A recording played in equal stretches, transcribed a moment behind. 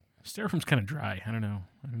Styrofoam's kind of dry. I don't know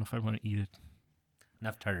if I want to eat it.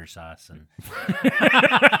 Enough tartar sauce and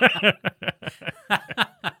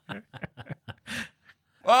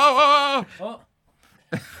Whoa! oh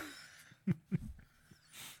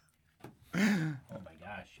my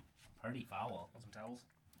gosh, party foul. Some towels?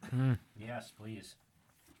 Yes, please.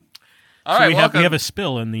 All So right, we welcome. have a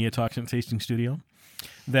spill in the Toxin Tasting Studio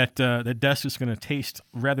that Des is going to taste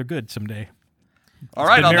rather good someday. All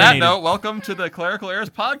right, been on that marinated. note, welcome to the Clerical Errors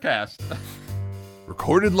podcast.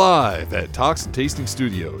 Recorded live at Toxin Tasting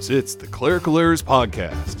Studios, it's the Clerical Errors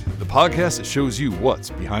Podcast, the podcast that shows you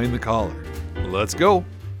what's behind the collar. Let's go.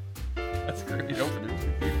 That's a great opener.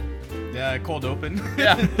 Yeah, cold open.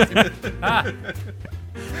 Yeah.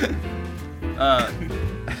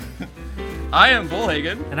 I am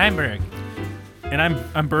Bullhagen. And I'm Berg. And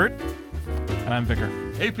I'm Bert. And I'm Vicar.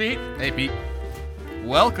 Hey, Pete. Hey, Pete.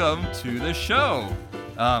 Welcome to the show.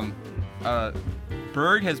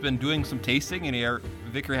 Berg has been doing some tasting, and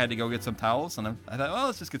Vicar had to go get some towels, and I thought, well,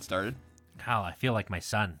 let's just get started. Hell, I feel like my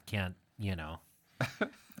son can't,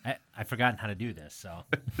 I've forgotten how to do this, so.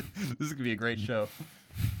 This is going to be a great show.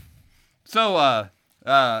 So,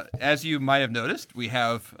 as you might have noticed, we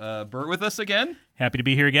have Bert with us again. Happy to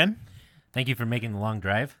be here again. Thank you for making the long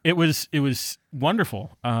drive. It was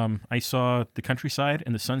wonderful. I saw the countryside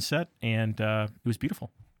and the sunset, and it was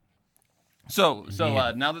beautiful. So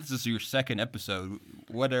Yeah. now that this is your second episode,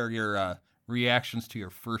 what are your reactions to your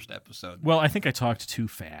first episode? Well, I think I talked too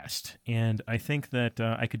fast, and I think that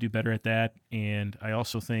I could do better at that. And I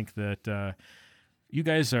also think that you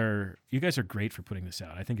guys are great for putting this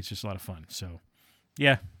out. I think it's just a lot of fun. So,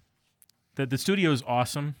 yeah, the studio is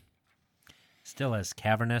awesome. Still as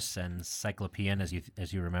cavernous and cyclopean as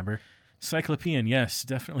you remember. Cyclopean, yes,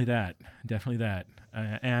 definitely that,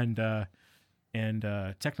 and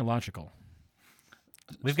technological.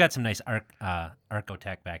 We've got some nice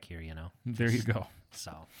Arcotech back here, There you go.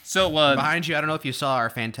 So Behind you, I don't know if you saw our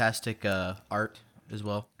fantastic art as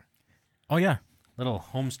well. Oh yeah, little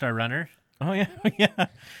Homestar Runner. oh yeah,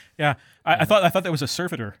 yeah. I thought that was a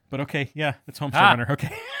servitor, but okay, yeah, it's Homestar Runner.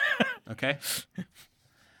 Okay. Okay.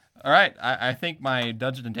 All right. I think my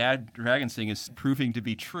Dungeons and Dragons thing is proving to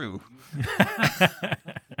be true.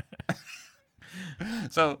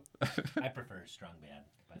 So, I prefer Strong Bad,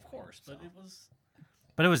 of course,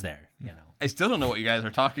 but it was there, I still don't know what you guys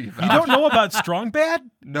are talking about. You don't know about Strong Bad?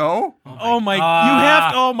 No? Oh my! You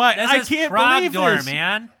have to. Oh my! This I is can't believe Trogdor, this.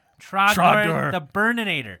 man. Trogdor, Trogdor. the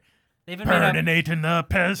Burninator. They even made a Burninating the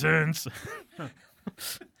peasants.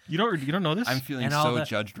 You don't know this? I'm feeling And all so the-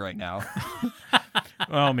 judged right now.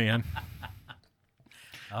 Oh man.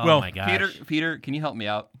 Oh Well, my gosh. Peter, can you help me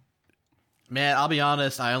out? Man, I'll be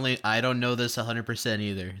honest, I don't know this 100%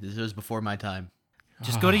 either. This was before my time.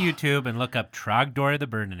 Just go to YouTube and look up Trogdor the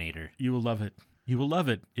Burninator. You will love it. You will love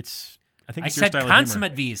it. I think I it's your said style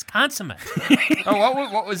consummate V's. Consummate. Oh,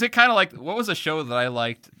 what was it kind of like? What was a show that I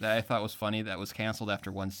liked that I thought was funny that was canceled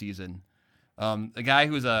after one season? A guy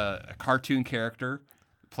who was a cartoon character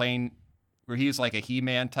playing, where he was like a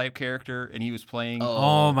He-Man type character, and he was playing.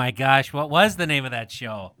 Oh my gosh. What was the name of that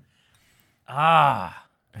show?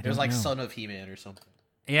 It was like Son of He-Man or something.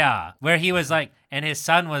 Yeah. Where he was like, and his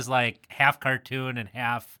son was like half cartoon and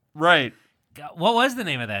half. Right. What was the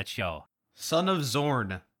name of that show? Son of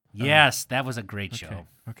Zorn. Yes, that was a great show. humor.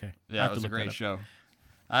 Okay. Yeah, it was a great show.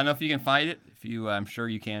 I don't know if you can find it. I'm sure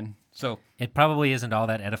you can. So, It probably isn't all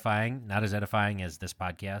that edifying. Not as edifying as this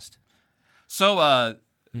podcast.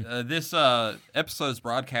 this episode is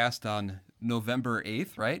broadcast on November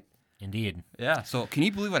 8th, right? Indeed. Yeah. So, can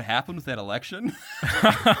you believe what happened with that election?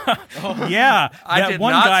 Yeah, I that did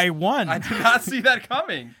one not- guy won. I did not see that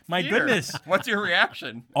coming. My Peter, goodness. What's your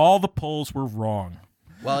reaction? All the polls were wrong.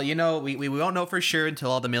 Well, we won't know for sure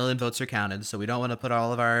until all the mail-in votes are counted, so we don't want to put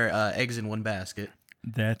all of our eggs in one basket.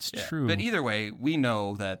 That's true. But either way, we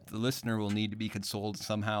know that the listener will need to be consoled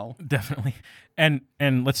somehow. Definitely. And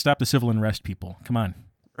let's stop the civil unrest, people. Come on.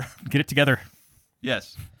 Get it together.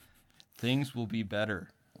 Yes. Things will be better.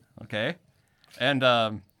 Okay? And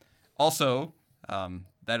also,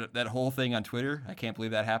 that whole thing on Twitter, I can't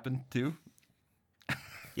believe that happened too.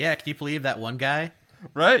 Yeah, can you believe that one guy?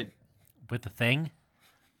 Right. With the thing?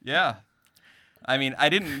 Yeah. I mean, I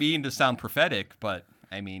didn't mean to sound prophetic, but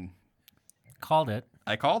I mean, Called it.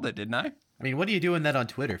 I called it, didn't I? I mean, what are you doing that on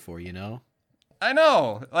Twitter for, I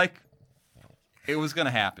know. Like, it was going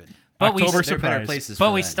to happen. But we, October There are better surprise. places but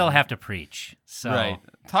for we that, still have to preach. So Right.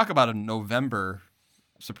 Talk about a November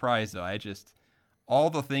surprise, though. All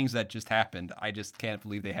the things that just happened, I just can't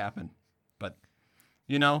believe they happened. But,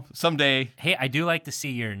 someday. Hey, I do like to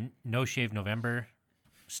see your No Shave November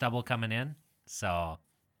stubble coming in. So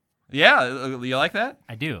Yeah, you like that?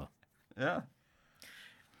 I do. Yeah.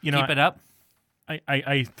 You know, Keep it up.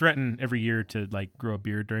 I threaten every year to like grow a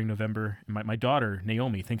beard during November. And my daughter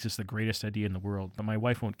Naomi thinks it's the greatest idea in the world, but my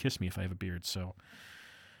wife won't kiss me if I have a beard, so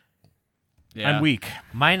Yeah. I'm weak.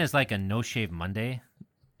 Mine is like a no shave Monday,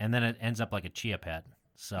 and then it ends up like a chia pet.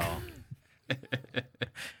 So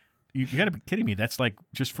You got to be kidding me. That's like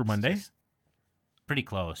just for Monday? pretty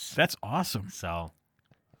close. That's awesome, So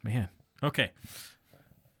man. Okay.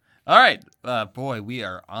 All right. Boy, we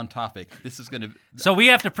are on topic. This is going to. so we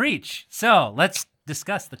have to preach. So let's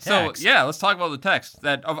discuss the text. So, yeah, let's talk about the text.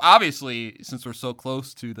 That obviously, since we're so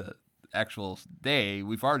close to the actual day,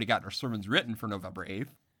 we've already gotten our sermons written for November 8th.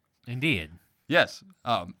 Indeed. Yes.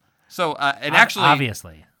 And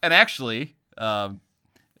Obviously.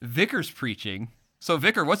 Vicar's preaching. So,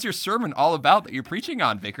 Vicar, what's your sermon all about that you're preaching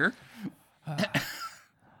on, Vicar?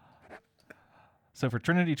 So for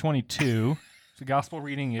Trinity 22, the gospel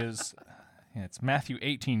reading is it's Matthew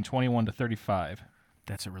 18:21-35.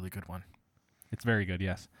 That's a really good one. It's very good,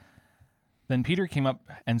 yes. Then Peter came up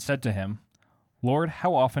and said to him, Lord,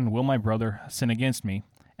 how often will my brother sin against me,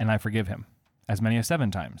 and I forgive him? As many as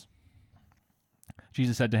 7 times.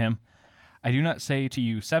 Jesus said to him, I do not say to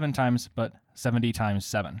you 7 times, but 70 times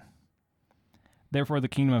 7. Therefore the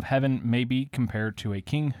kingdom of heaven may be compared to a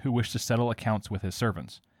king who wished to settle accounts with his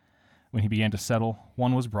servants. When he began to settle,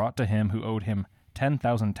 one was brought to him who owed him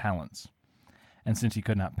 10,000 talents. And since he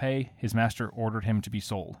could not pay, his master ordered him to be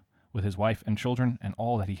sold, with his wife and children and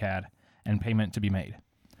all that he had, and payment to be made.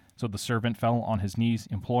 So the servant fell on his knees,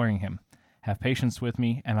 imploring him, Have patience with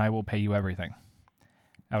me, and I will pay you everything.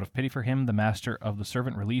 Out of pity for him, the master of the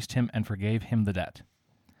servant released him and forgave him the debt.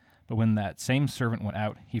 But when that same servant went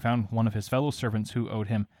out, he found one of his fellow servants who owed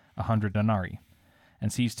him 100 denarii,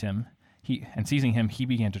 and seizing him, he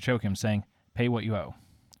began to choke him, saying, Pay what you owe.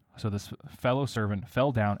 So this fellow servant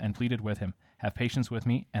fell down and pleaded with him, Have patience with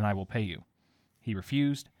me, and I will pay you. He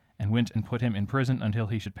refused, and went and put him in prison until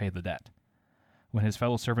he should pay the debt. When his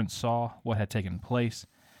fellow servants saw what had taken place,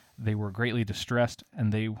 they were greatly distressed,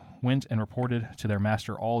 and they went and reported to their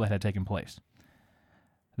master all that had taken place.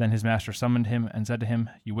 Then his master summoned him and said to him,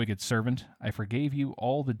 You wicked servant, I forgave you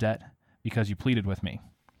all the debt because you pleaded with me.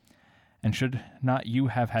 And should not you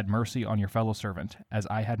have had mercy on your fellow servant, as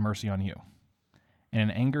I had mercy on you?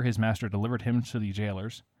 And in anger his master delivered him to the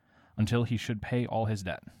jailers, until he should pay all his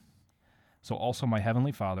debt. So also my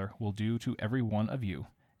heavenly Father will do to every one of you,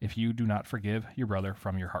 if you do not forgive your brother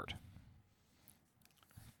from your heart.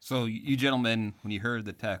 So, you gentlemen, when you heard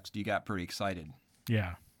the text, you got pretty excited.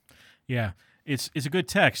 Yeah. Yeah. It's a good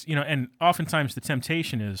text, and oftentimes the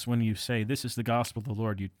temptation is when you say this is the gospel of the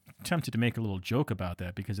Lord, you're tempted to make a little joke about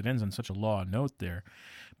that because it ends on such a law note there.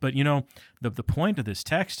 But, the point of this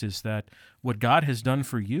text is that what God has done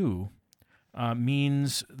for you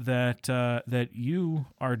means that you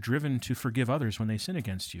are driven to forgive others when they sin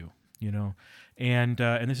against you. And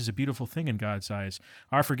this is a beautiful thing in God's eyes.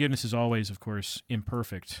 Our forgiveness is always, of course,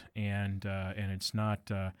 imperfect, and it's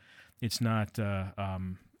not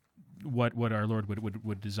what our Lord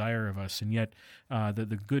would desire of us. And yet,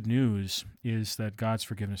 the good news is that God's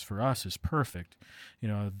forgiveness for us is perfect.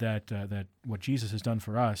 That what Jesus has done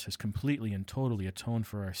for us has completely and totally atoned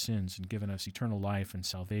for our sins and given us eternal life and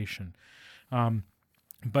salvation.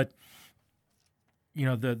 But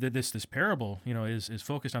this parable, is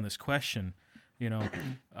focused on this question,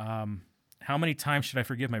 how many times should I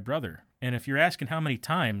forgive my brother? And if you're asking how many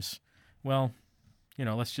times, well,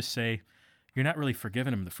 let's just say you're not really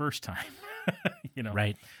forgiving him the first time,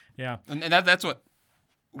 Right. Yeah. And that's what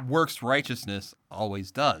works righteousness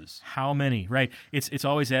always does. How many? Right. It's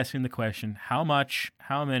always asking the question, how much,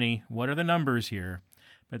 how many, what are the numbers here?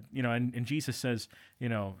 But, and Jesus says,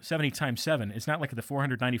 70 times 7. It's not like the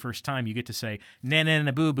 491st time you get to say,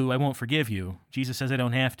 na boo-boo, I won't forgive you. Jesus says I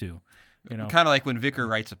don't have to. Kind of like when Vicar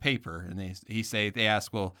writes a paper and they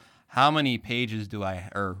ask, well, how many pages do I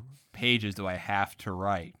have to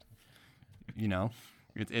write?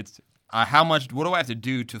 It's how much, what do I have to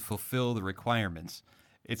do to fulfill the requirements?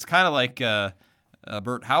 It's kind of like,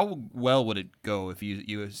 Bert, how well would it go if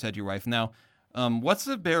you said to your wife, now, what's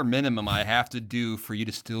the bare minimum I have to do for you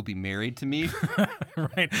to still be married to me?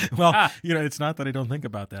 Right. Well, it's not that I don't think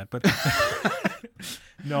about that, but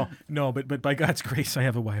no, but by God's grace, I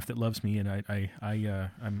have a wife that loves me, and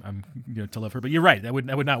I'm to love her. But you're right. That would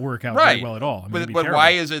not work out very well at all. But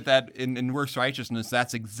why is it that in works righteousness,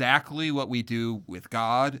 that's exactly what we do with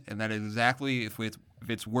God, and that is exactly if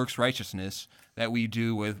it's works righteousness that we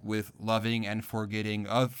do with loving and forgiving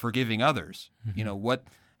others. Mm-hmm.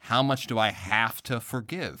 How much do I have to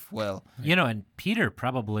forgive? Well, and Peter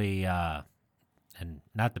probably, and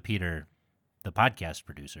not the Peter, the podcast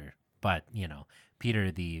producer, But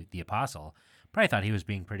Peter the apostle probably thought he was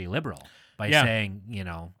being pretty liberal by Yeah. saying,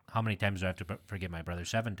 how many times do I have to forgive my brother?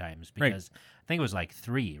 7 times, Right. because I think it was like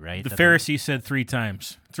 3, right? The That Pharisee said 3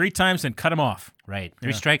 times. 3 times and cut him off. right,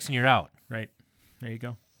 3 Yeah. strikes and you're out. Right. There you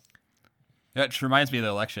go. That reminds me of the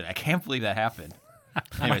election. I can't believe that happened.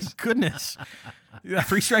 Anyways, Goodness. Yeah,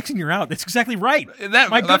 3 strikes and you're out. That's exactly right. isn't that,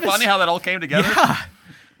 My isn't that goodness. funny how that all came together? Yeah.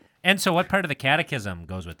 And so, what part of the catechism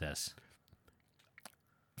goes with this?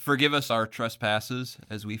 Forgive us our trespasses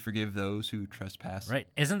as we forgive those who trespass. Right?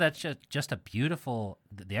 Isn't that just a beautiful?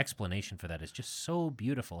 The explanation for that is just so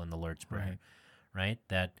beautiful in the Lord's Prayer, right?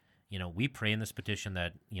 That we pray in this petition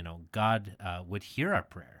that God would hear our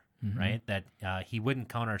prayer, right? That He wouldn't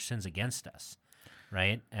count our sins against us,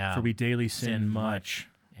 right? For we daily sin much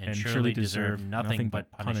and surely deserve nothing but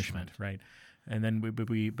punishment. Right. And then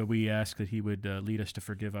we ask that He would lead us to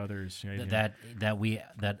forgive others. Right?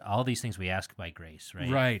 That all these things we ask by grace, right?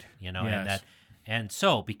 Right. And and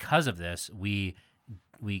so because of this, we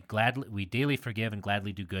daily forgive and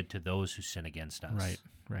gladly do good to those who sin against us. Right.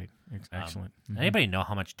 Right. Excellent. Anybody know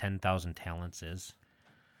how much 10,000 talents is?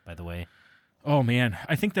 By the way, Oh man,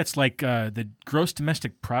 I think that's like the gross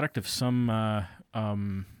domestic product of some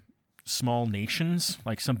small nations.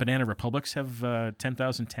 Like some banana republics have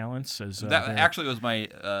 10,000 talents. As That their- actually was my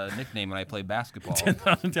nickname when I played basketball.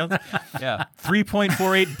 10,000 talents. Yeah.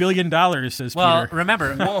 $3.48 billion, says well, Peter.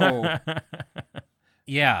 remember, Whoa.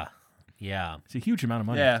 yeah, It's a huge amount of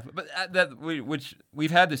money. Yeah, but which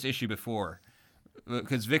we've had this issue before,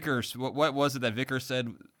 because Vickers, what was it that Vickers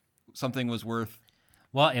said something was worth?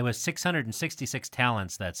 well, it was 666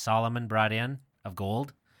 talents that Solomon brought in of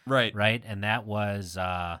gold, Right. right, and that was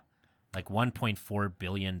like $1.4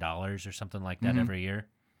 billion or something like that every year.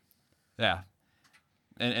 Yeah,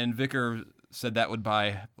 and Vicker said that would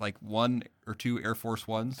buy like 1 or 2 Air Force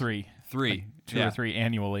Ones. 3. Three. 2 yeah. or 3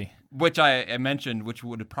 annually. Which I mentioned, which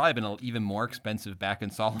would have probably been even more expensive back in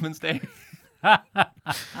Solomon's day.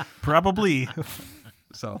 Probably.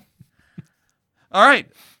 So, all right.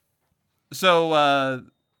 So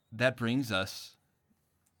that brings us.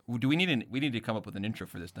 Do we need we need to come up with an intro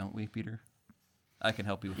for this, don't we, Peter? I can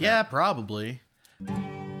help you with Yeah, probably.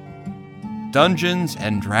 that. Dungeons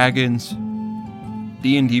and Dragons,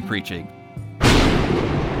 D&D preaching.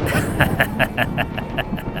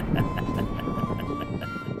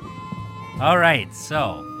 All right,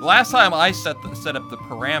 so Last time I set up the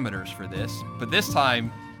parameters for this, but this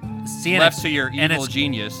time, seeing left to your and evil it's-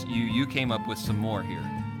 genius, you came up with some more here.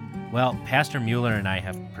 well, Pastor Mueller and I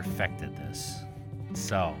have perfected this.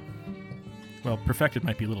 So, Well, perfected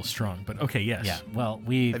might be a little strong, but okay, yes. yeah. Well,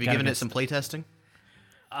 we Have you given it some playtesting?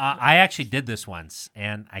 I actually did this once,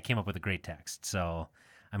 and I came up with a great text. So,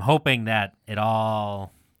 I'm hoping that it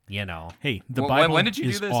all, Hey, the When- Bible when did you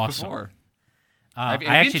is do this awesome. before? I Have you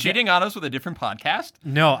been actually cheating on us with a different podcast?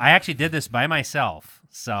 No, I actually did this by myself.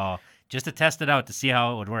 So, just to test it out to see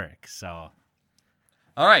how it would work. So,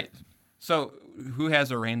 All right. So, who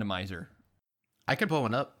has a randomizer? I could pull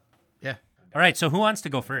one up. Yeah. all right. So, who wants to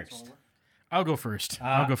go first? I'll go first.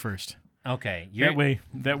 I'll go first. Okay,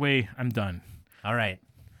 That way, I'm done. All right.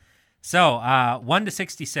 So, 1 to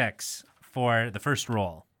 66 for the first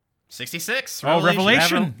roll. 66. Oh,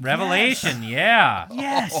 Revelation. Revelation, yeah.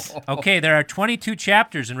 Yes. Okay, there are 22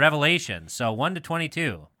 chapters in Revelation, so 1 to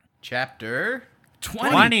 22. Chapter.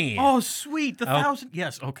 20. Oh, sweet. The Oh. 1,000.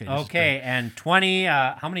 Yes. Okay. this is Okay, and 20.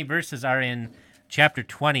 How many verses are in chapter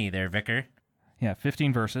 20 there, Vicar? Yeah,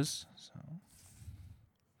 15 verses. So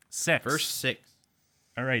 6. Verse 6.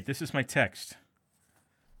 great. All right. This is my text.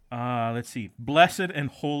 Let's see. Blessed and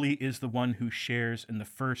holy is the one who shares in the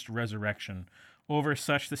first resurrection. Over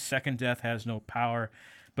such the second death has no power,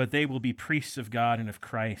 but they will be priests of God and of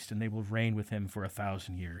Christ, and they will reign with him for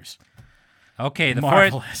 1,000 years. Okay,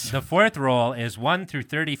 Marvelous. the fourth roll is 1 through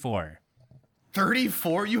 34.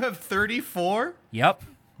 34? You have 34? Yep.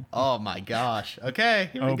 Oh my gosh. Okay,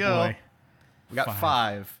 here we Oh, go. boy. We got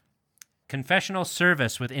 5. Confessional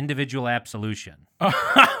service with individual absolution.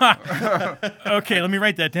 Okay, let me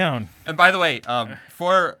write that down. And by the way,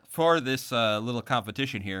 for this little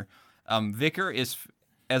competition here, Vicar is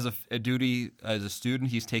as a duty as a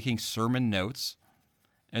student, he's taking sermon notes,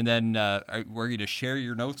 and then were you to share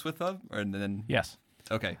your notes with them, and then yes,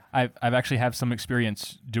 okay, I've actually have some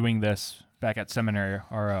experience doing this back at seminary.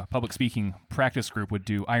 Our public speaking practice group would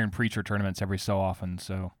do Iron Preacher tournaments every so often.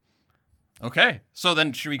 So okay. So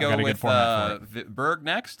then should we got go a good with format for Berg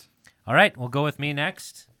next? All right, we'll go with me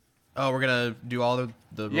next. Oh, we're going to do all the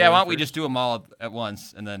Yeah, why rolling don't we first? just do them all at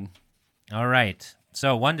once, and then All right.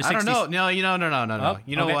 So 1 to I 60. don't know. No, no. Oh,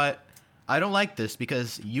 You know okay. what? I don't like this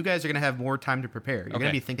because you guys are going to have more time to prepare. You're going Okay.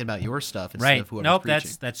 to be thinking about your stuff instead Right. of whoever's Nope,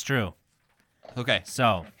 preaching. that's true. Okay.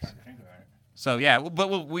 So, Yeah,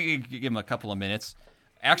 but we give him a couple of minutes.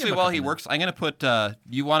 Actually, while he works, I'm going to put.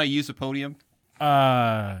 You want to use a podium?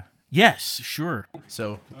 Yes, sure.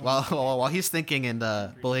 So while he's thinking and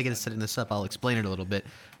Bullhagen is setting this up, I'll explain it a little bit.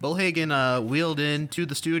 Bullhagen wheeled into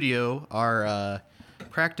the studio our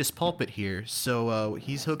practice pulpit here. So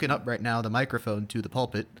he's hooking up right now the microphone to the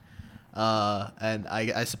pulpit. And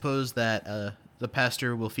I suppose that the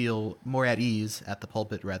pastor will feel more at ease at the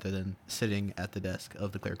pulpit rather than sitting at the desk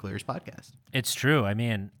of the Clerical Errors podcast. it's true. I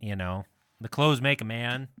mean, the clothes make a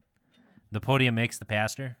man. The podium makes the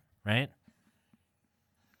pastor, right?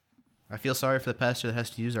 I feel sorry for the pastor that has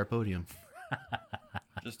to use our podium.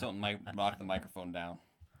 Just don't knock the microphone down.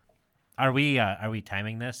 Are we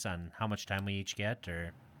timing this on how much time we each get,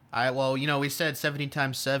 or? Well, we said 17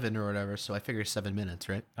 times 7 or whatever, so I figure 7 minutes,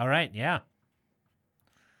 right? All right, yeah.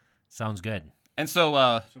 Sounds good. And so,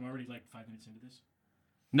 So I'm already like 5 minutes into this.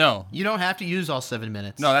 no, You don't have to use all 7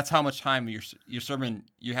 minutes. no, that's how much time your sermon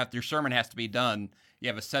your sermon has to be done. You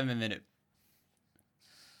have a 7-minute.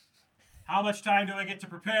 How much time do I get to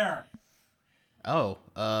prepare? Oh,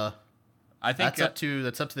 I think that's up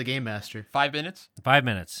to the game master. 5 minutes. 5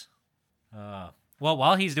 minutes. Well,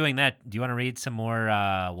 while he's doing that, do you want to read some more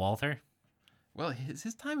Walther? Well,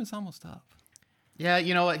 his time is almost up. Yeah,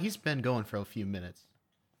 you know what? He's been going for a few minutes.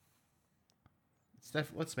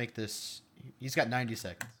 Let's make this. He's got 90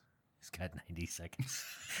 seconds. He's got 90 seconds.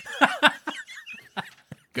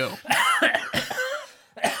 Go.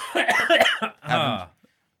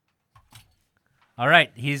 All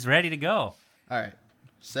right, he's ready to go. All right,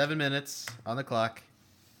 7 minutes on the clock.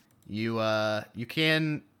 You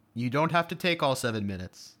don't have to take all 7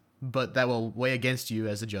 minutes, but that will weigh against you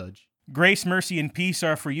as a judge. Grace, mercy, and peace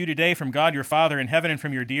are for you today from God your Father in heaven and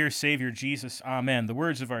from your dear Savior Jesus. Amen. The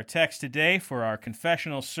words of our text today for our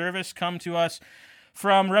confessional service come to us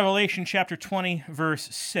from Revelation chapter 20,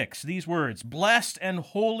 verse 6. These words, "Blessed and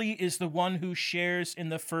holy is the one who shares in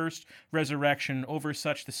the first resurrection. Over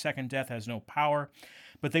such the second death has no power,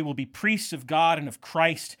 but they will be priests of God and of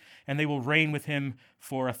Christ, and they will reign with him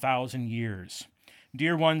for 1,000 years."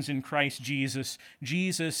 Dear ones in Christ Jesus,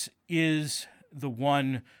 Jesus is the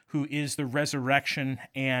one who is the resurrection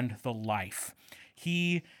and the life.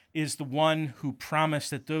 He is the one who promised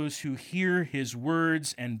that those who hear his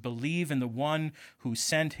words and believe in the one who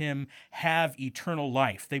sent him have eternal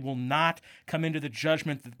life. They will not come into the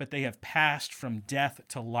judgment, but they have passed from death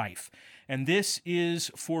to life. And this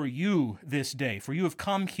is for you this day, for you have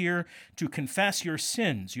come here to confess your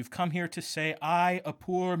sins. You've come here to say, I, a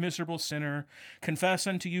poor, miserable sinner, confess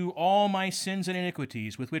unto you all my sins and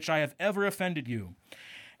iniquities with which I have ever offended you.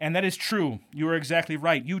 And that is true. You are exactly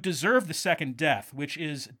right. You deserve the second death, which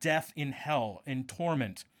is death in hell, in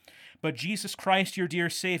torment. But Jesus Christ, your dear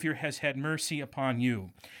Savior, has had mercy upon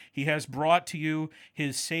you. He has brought to you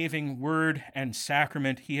his saving word and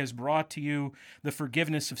sacrament. He has brought to you the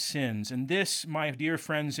forgiveness of sins. And this, my dear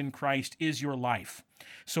friends in Christ, is your life.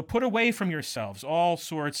 So put away from yourselves all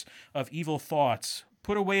sorts of evil thoughts.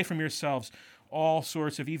 Put away from yourselves all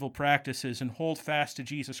sorts of evil practices and hold fast to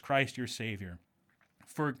Jesus Christ, your Savior.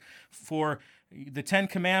 For the Ten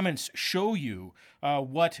Commandments show you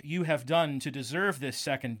what you have done to deserve this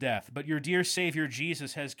second death. But your dear Savior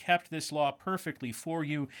Jesus has kept this law perfectly for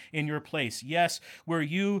you in your place. Yes, where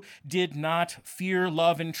you did not fear,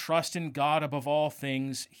 love, and trust in God above all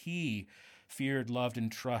things, he feared, loved,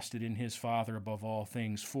 and trusted in his Father above all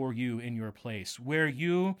things for you in your place. Where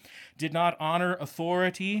you did not honor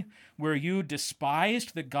authority, where you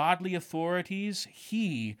despised the godly authorities,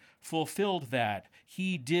 he fulfilled that.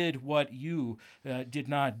 He did what you did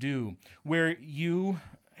not do. Where you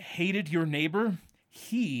hated your neighbor,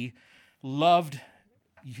 he loved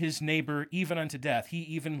his neighbor even unto death. He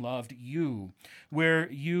even loved you. Where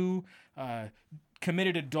you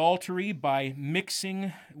committed adultery by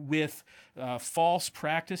mixing with false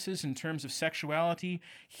practices in terms of sexuality,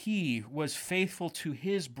 he was faithful to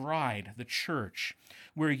his bride, the church.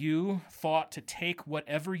 Where you thought to take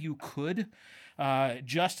whatever you could,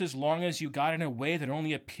 just as long as you got in a way that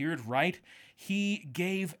only appeared right, he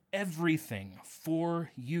gave everything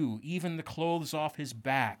for you, even the clothes off his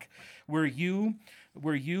back. Where you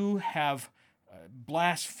have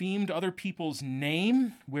blasphemed other people's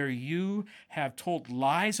name, where you have told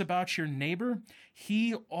lies about your neighbor,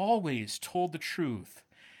 he always told the truth.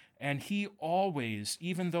 And he always,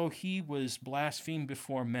 even though he was blasphemed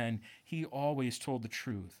before men, he always told the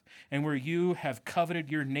truth. And where you have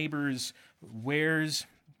coveted your neighbor's wares,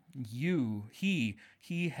 he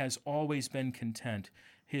has always been content.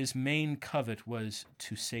 his main covet was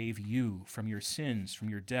to save you from your sins, from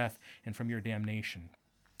your death, and from your damnation.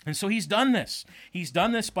 And so he's done this. He's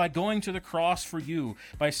done this by going to the cross for you,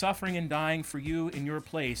 by suffering and dying for you in your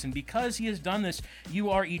place. And because he has done this, you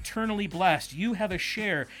are eternally blessed. You have a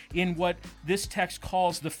share in what this text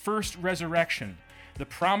calls the first resurrection, the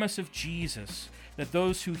promise of Jesus, that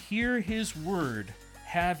those who hear his word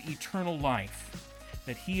have eternal life,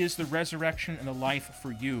 that he is the resurrection and the life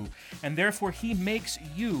for you. And therefore he makes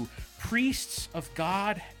you priests of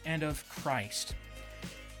God and of Christ.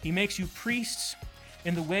 He makes you priests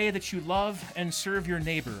in the way that you love and serve your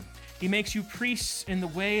neighbor. He makes you priests in the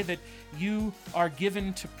way that you are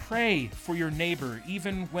given to pray for your neighbor,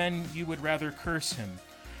 even when you would rather curse him.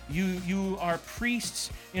 You are priests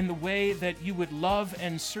in the way that you would love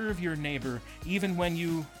and serve your neighbor, even when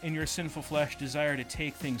you, in your sinful flesh, desire to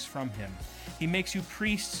take things from him. He makes you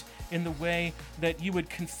priests in the way that you would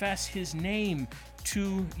confess his name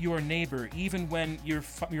to your neighbor, even when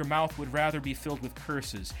your mouth would rather be filled with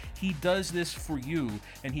curses. He does this for you,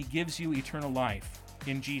 and he gives you eternal life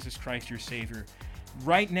in Jesus Christ, your Savior.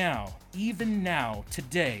 Right now, even now,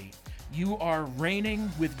 today, you are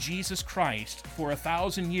reigning with Jesus Christ for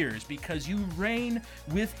 1,000 years because you reign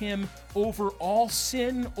with him over all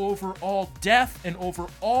sin, over all death, and over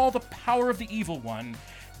all the power of the evil one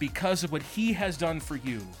because of what he has done for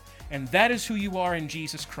you. And that is who you are in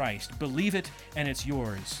Jesus Christ. Believe it, and it's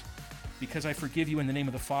yours. Because I forgive you in the name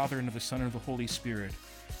of the Father, and of the Son, and of the Holy Spirit,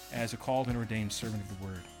 as a called and ordained servant of the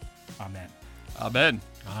Word. Amen. Amen.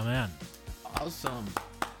 Amen. Awesome.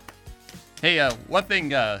 Hey, one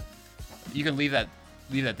thing, you can leave that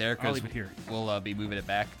there I'll because leave it here. we'll be moving it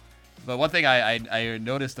back. But one thing I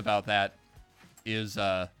noticed about that is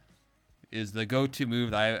the go-to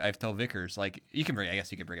move that I've told Vickers. Like I guess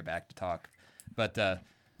you can bring it back to talk, but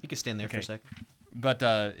You can stand there for a sec. but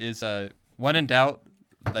is when in doubt,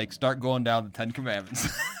 like start going down the 10 Commandments.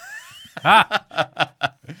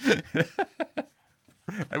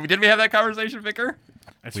 Did we have that conversation, Vicar?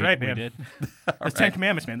 That's We- right, we man. did. That's 10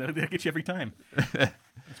 Commandments, man. That'll get you every time.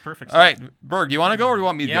 That's perfect. All right, Berg, you want to go or do you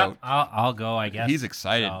want me to Yeah, go? I'll go, I guess. He's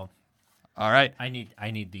excited. So, All right. I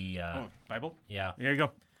need the Oh, Bible? yeah, There you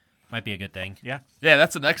go. might be a good thing. Yeah. Yeah,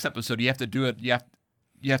 that's the next episode. You have to do it. You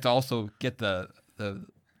have to also get the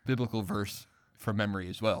biblical verse from memory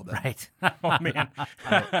as well. then. Right. Oh, man.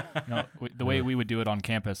 No, the way we would do it on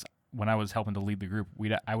campus, when I was helping to lead the group,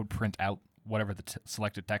 I would print out whatever the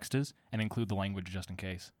selected text is and include the language just in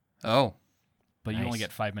case. Oh, But you only Nice.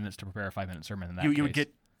 get 5 minutes to prepare a 5-minute sermon in that You would case.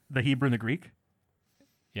 get the Hebrew and the Greek?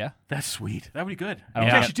 Yeah. That's sweet. That would be good. I don't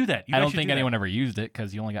You think- guys should do that. You I guys don't should think do that. anyone ever used it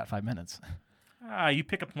because you only got 5 minutes. You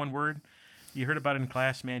pick up one word. You heard about it in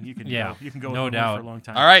class, man. You can Yeah, go. You can go with no one word doubt. for a long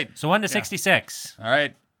time. all right, So 1 to 66. all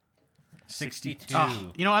right.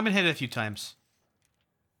 62. You know, I've been hit a few times.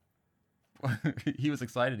 He was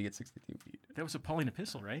excited to get 62 feet. That was a Pauline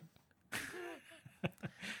epistle, right?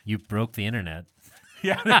 You broke the internet.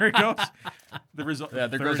 Yeah, there it goes. The result. Yeah,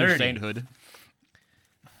 there goes your 30. sainthood.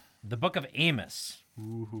 The book of Amos.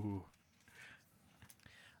 Ooh.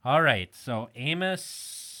 All right. So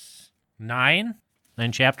Amos 9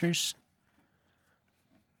 chapters.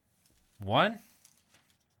 1.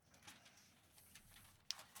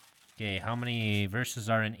 Okay, how many verses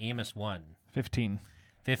are in Amos 1? 15.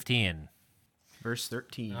 15. Verse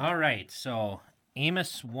 13. All right. So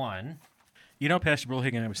Amos 1. You know, Pastor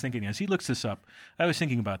Brulhagen, I was thinking as he looks this up, I was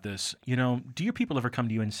thinking about this. You know, do your people ever come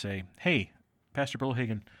to you and say, "Hey, Pastor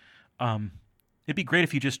Brulhagen, it'd be great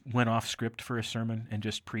if you just went off script for a sermon and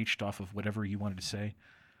just preached off of whatever you wanted to say"?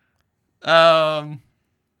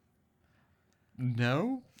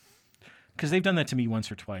 No. Because they've done that to me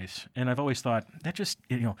once or twice, and I've always thought that just,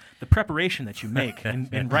 the preparation that you make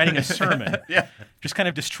in writing a sermon Yeah. just kind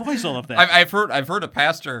of destroys all of that. I've heard a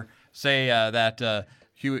pastor say that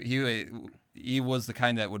he was the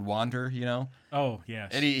kind that would wander, Oh, yes.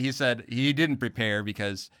 and he said he didn't prepare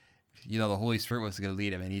because the Holy Spirit was going to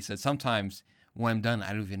lead him, and he said sometimes when I'm done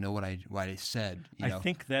I don't even know what I said. I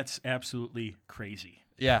think that's absolutely crazy.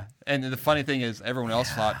 Yeah, and the funny thing is everyone else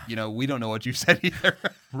thought we don't know what you said either.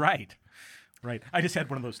 Right. Right. I just had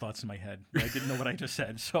one of those thoughts in my head. I didn't know what I just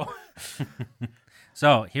said. So,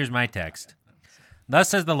 So here's my text. Thus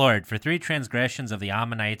says the Lord, for 3 transgressions of the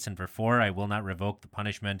Ammonites, and for 4 I will not revoke the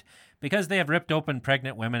punishment, because they have ripped open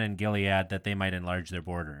pregnant women in Gilead, that they might enlarge their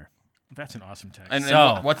border. that's an awesome text. And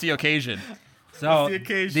So- what's the occasion? So the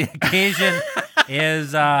occasion? the occasion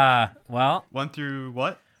is 1 through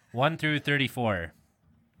what? 1 through 34.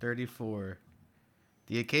 34.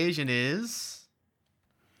 The occasion is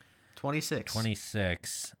 26.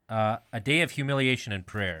 26. A day of humiliation and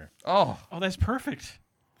prayer. Oh, Oh, that's perfect.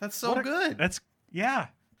 That's so What a- good. Yeah.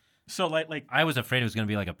 So like I was afraid it was going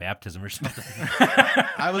to be like a baptism or something.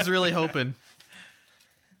 I was really hoping.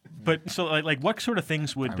 but so like what sort of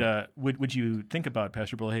things would you think about,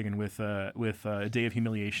 Pastor Bullhagen, with a day of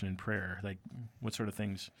humiliation and prayer? Like what sort of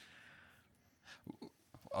things?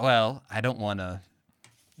 Well, I don't want to.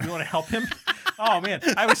 You want to help him? Oh man,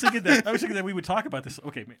 I was thinking that we would talk about this.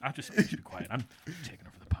 Okay, man, I'm just be quiet. I'm taking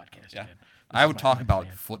over the podcast. Yeah. Man. I would is talk my about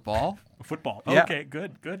plan. football. Football. Yeah. Okay,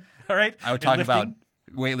 good. All right. I would And talk about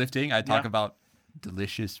lifting, weightlifting. I'd talk Yeah. about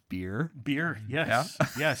delicious beer. beer. Yes.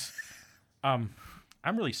 Yes. I'm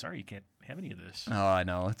really sorry you can't have any of this. Oh, I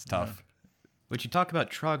know. It's tough. Would you talk about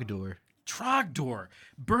Trogdor? Trogdor,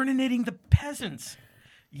 burninating the peasants.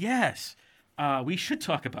 Yes, we should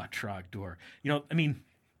talk about Trogdor. You know, I mean,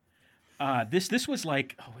 this was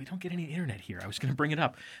like, oh, we don't get any internet here. I was going to bring it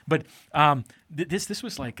up, but this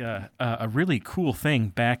was like a really cool thing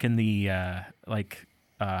back in the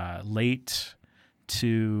late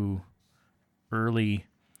to early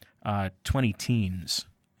 20-teens.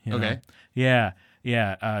 you know? Okay.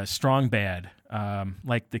 Yeah. Strong Bad.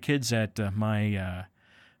 Like the kids at my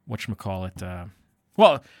whatchamacallit,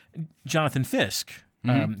 Jonathan Fisk.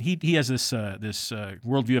 He has this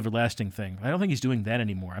worldview everlasting thing. I don't think he's doing that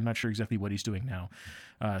anymore. I'm not sure exactly what he's doing now.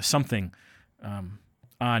 Something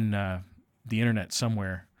on the internet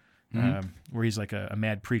somewhere where he's like a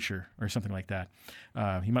mad preacher or something like that.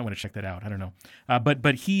 You might want to check that out. I don't know.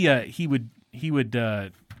 But he would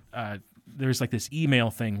there's like this email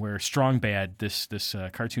thing where Strong Bad, this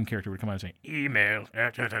cartoon character, would come out and say email,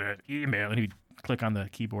 and he'd click on the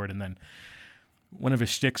keyboard, and then one of his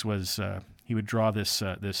shticks was he would draw this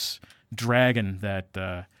dragon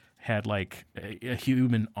that had like a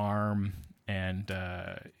human arm, and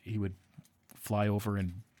he would fly over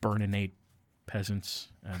and burninate peasants,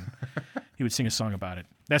 and he would sing a song about it.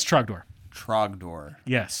 That's Trogdor. Trogdor.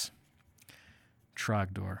 Yes,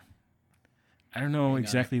 Trogdor. I don't know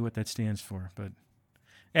exactly what that stands for, but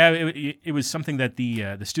yeah, it was something that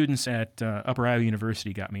the students at Upper Iowa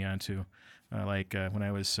University got me onto, when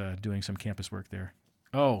I was doing some campus work there.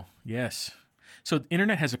 Oh yes, so the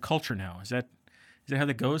internet has a culture now. Is that how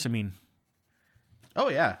that goes? I mean, Oh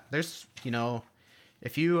yeah, there's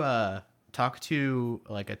if you talk to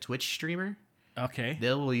like a Twitch streamer, okay,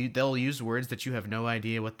 they'll use words that you have no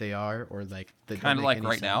idea what they are, or like that Kind of don't make like any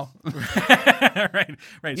right sense. now.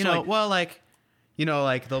 right. You So, know, well, like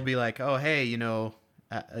they'll be like, oh hey,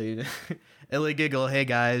 Illy Giggle, hey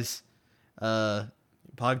guys,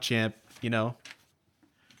 PogChamp,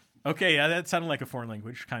 okay, yeah, that sounded like a foreign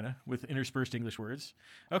language, kind of, with interspersed English words.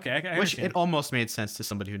 Okay, I which understand. it almost made sense to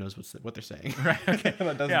somebody who knows what they're saying. Right. Okay.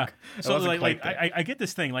 That doesn't- Yeah. that So wasn't like quite there. I get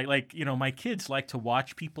this thing my kids like to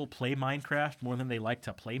watch people play Minecraft more than they like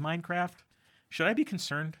to play Minecraft. Should I be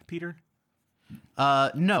concerned, Peter?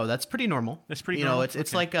 No, that's pretty normal. That's pretty You know, normal? it's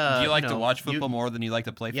Okay. like Do you like to watch football more than you like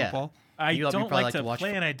to play Yeah. football? I You don't probably like to watch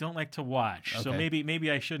play and I don't like to watch. So Okay.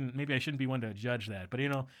 maybe I shouldn't be one to judge that. But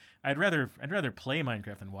I'd rather play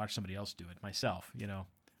Minecraft than watch somebody else do it myself. I don't know.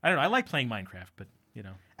 I like playing Minecraft, but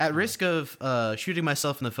At risk of shooting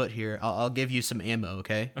myself in the foot here, I'll give you some ammo,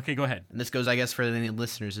 okay? Okay, go ahead. And this goes, I guess, for the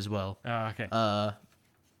listeners as well. Okay.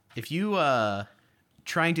 If you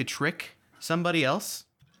trying to trick somebody else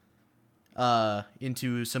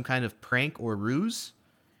into some kind of prank or ruse,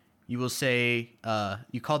 you will say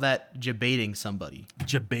you call that jebaiting somebody.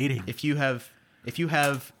 Debating. If you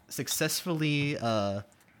have successfully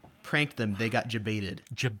pranked them, they got jebaited.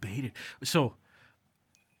 Debated. So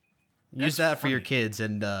Use that for your kids,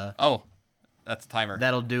 and Oh, that's a timer.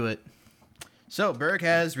 that'll do it. So Berg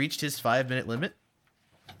has reached his 5-minute limit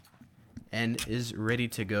and is ready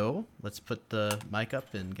to go. Let's put the mic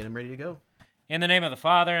up and get him ready to go. In the name of the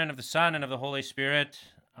Father, and of the Son, and of the Holy Spirit.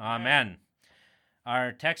 Amen.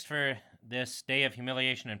 Our text for this day of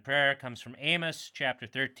humiliation and prayer comes from Amos chapter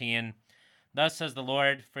 13. Thus says the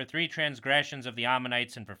Lord, for 3 transgressions of the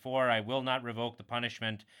Ammonites, and for 4 I will not revoke the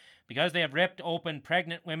punishment, because they have ripped open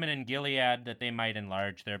pregnant women in Gilead, that they might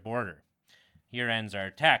enlarge their border. Here ends our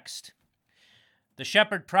text. The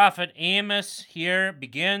shepherd prophet Amos here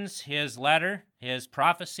begins his letter, his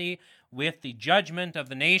prophecy, with the judgment of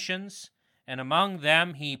the nations, and among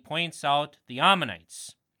them he points out the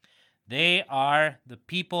Ammonites. They are the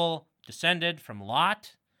people descended from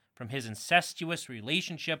Lot, from his incestuous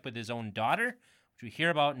relationship with his own daughter, which we hear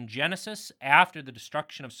about in Genesis after the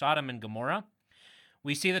destruction of Sodom and Gomorrah.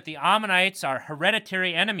 We see that the Ammonites are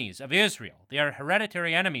hereditary enemies of Israel. They are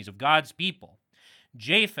hereditary enemies of God's people.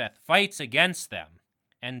 Japheth fights against them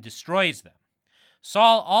and destroys them.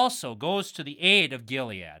 Saul also goes to the aid of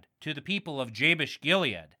Gilead, to the people of Jabesh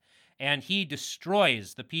Gilead, and he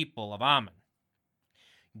destroys the people of Ammon.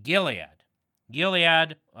 Gilead,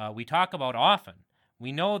 Gilead, we talk about often.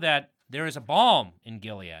 We know that there is a balm in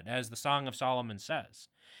Gilead, as the Song of Solomon says.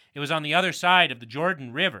 It was on the other side of the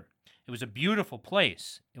Jordan River. It was a beautiful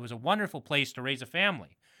place. It was a wonderful place to raise a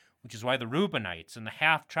family, which is why the Reubenites and the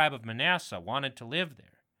half-tribe of Manasseh wanted to live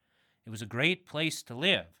there. It was a great place to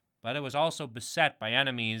live, but it was also beset by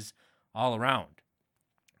enemies all around.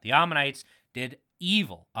 The Ammonites did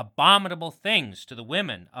evil, abominable things to the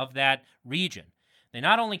women of that region. They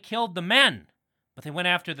not only killed the men, but they went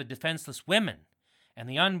after the defenseless women and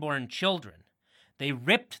the unborn children. They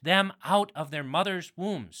ripped them out of their mothers'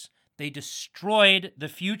 wombs. They destroyed the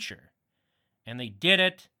future. And they did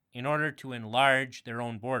it in order to enlarge their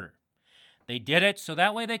own border. They did it so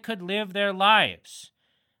that way they could live their lives.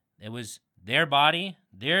 It was their body,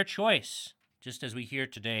 their choice, just as we hear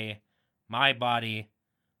today, my body,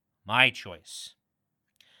 my choice.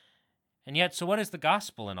 And yet, so what is the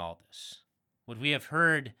gospel in all this? What we have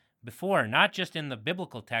heard before, not just in the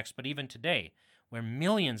biblical text, but even today, where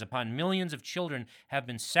millions upon millions of children have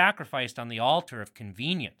been sacrificed on the altar of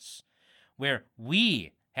convenience, where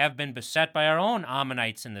we have been beset by our own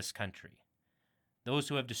Ammonites in this country, those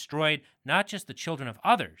who have destroyed not just the children of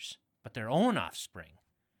others, but their own offspring,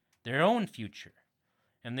 their own future.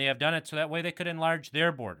 And they have done it so that way they could enlarge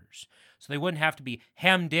their borders, so they wouldn't have to be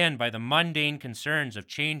hemmed in by the mundane concerns of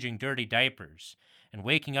changing dirty diapers and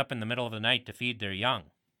waking up in the middle of the night to feed their young.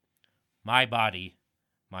 My body,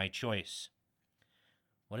 my choice.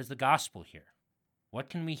 What is the gospel here? What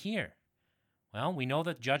can we hear? Well, we know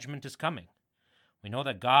that judgment is coming. We know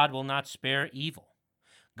that God will not spare evil.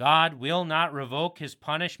 God will not revoke his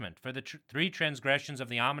punishment for the 3 transgressions of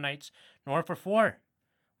the Ammonites, nor for 4.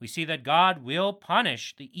 We see that God will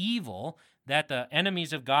punish the evil that the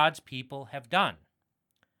enemies of God's people have done.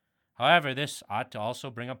 However, this ought to also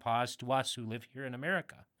bring a pause to us who live here in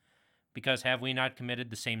America, because have we not committed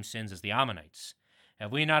the same sins as the Ammonites?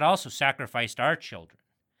 Have we not also sacrificed our children?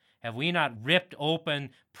 Have we not ripped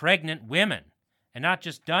open pregnant women, and not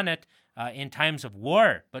just done it in times of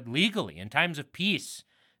war, but legally, in times of peace,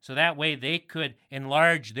 so that way they could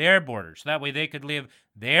enlarge their borders, so that way they could live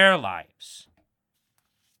their lives?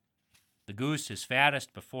 The goose is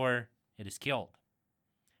fattest before it is killed,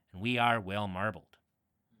 and we are well marbled.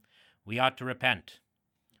 We ought to repent.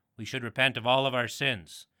 We should repent of all of our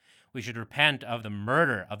sins. We should repent of the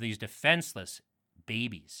murder of these defenseless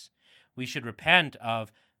babies. We should repent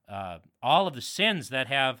of all of the sins that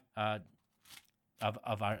have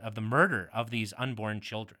of the murder of these unborn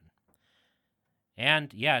children.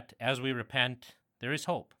 And yet, as we repent, there is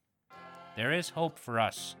hope. There is hope for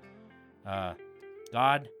us.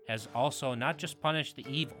 God has also not just punished the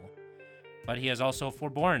evil, but he has also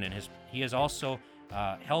forborne, and he has also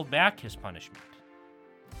held back his punishment.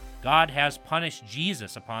 God has punished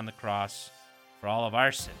Jesus upon the cross for all of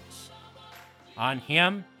our sins. On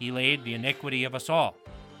him, he laid the iniquity of us all.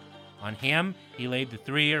 On him, he laid the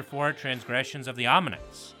 3 or 4 transgressions of the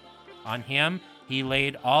Ammonites. On him, he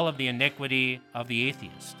laid all of the iniquity of the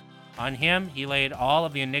atheist. On him, he laid all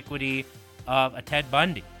of the iniquity of a Ted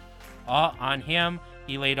Bundy. On him,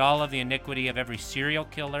 he laid all of the iniquity of every serial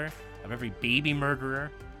killer, of every baby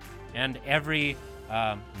murderer, and every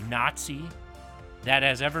Nazi that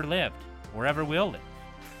has ever lived or ever will live.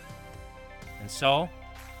 And so,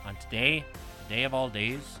 on today, the day of all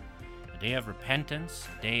days, a day of repentance,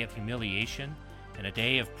 a day of humiliation, and a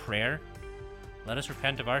day of prayer, let us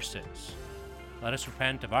repent of our sins. Let us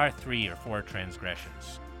repent of our 3 or 4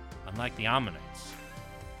 transgressions, unlike the Ammonites,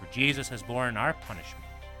 for Jesus has borne our punishment.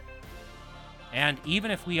 And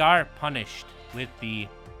even if we are punished with the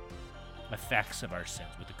effects of our sins,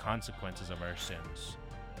 with the consequences of our sins,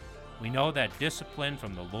 we know that discipline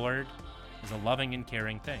from the Lord is a loving and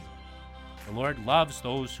caring thing. The Lord loves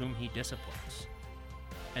those whom he disciplines.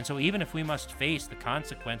 And so even if we must face the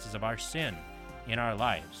consequences of our sin in our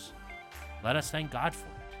lives, let us thank God for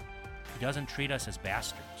it. He doesn't treat us as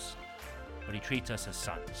bastards, but he treats us as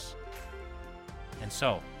sons. And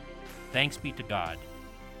so, thanks be to God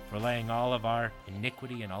for laying all of our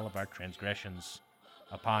iniquity and all of our transgressions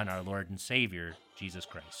upon our Lord and Savior, Jesus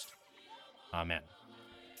Christ. Amen.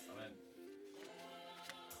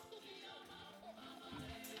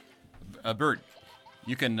 Bert,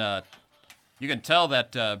 you can tell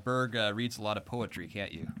that Berg reads a lot of poetry,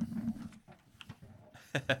 can't you?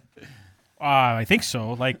 I think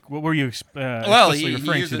so. Like, what were you Well, explicitly he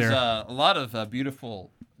referring uses to there? a lot of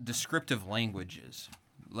beautiful descriptive languages,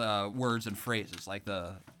 words and phrases, like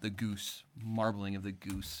the goose, marbling of the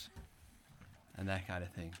goose, and that kind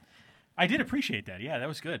of thing. I did appreciate that. Yeah, that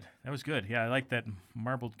was good. That was good. Yeah, I like that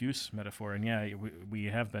marbled goose metaphor. And yeah, we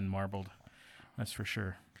have been marbled. That's for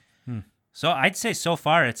sure. So I'd say so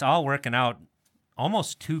far it's all working out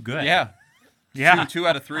almost too good. Yeah. Yeah. Two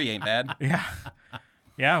out of 3 ain't bad. Yeah.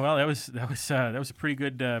 Yeah, well, that was a pretty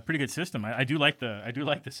good system. I do like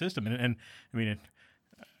the system, and I mean,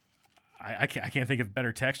 I can't think of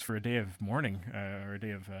better text for a day of mourning or a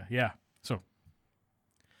day of So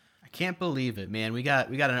I can't believe it, man. We got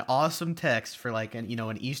an awesome text for like an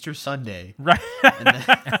Easter Sunday, right,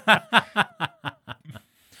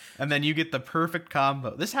 and then you get the perfect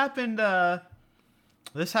combo. This happened last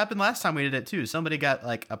time we did it too. Somebody got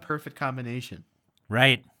like a perfect combination.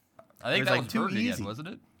 Right. I think It was, that like, was too Bird easy. again, wasn't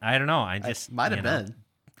it? I don't know. I just Might have been.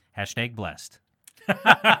 Hashtag blessed. All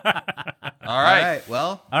right. All right.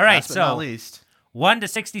 Well. All right, Last but not so- least. 1 to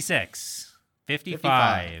 66.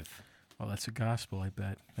 55. well, that's a gospel. I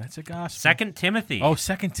bet that's a gospel. 2 Timothy. Oh,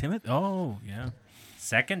 2 Timothy. Oh, yeah.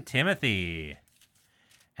 2 Timothy.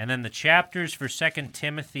 And then the chapters for 2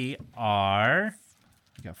 Timothy are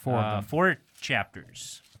You got 4 of them. 4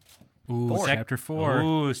 chapters. Ooh, chapter 4.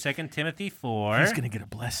 Ooh, 2 Timothy 4. He's gonna get a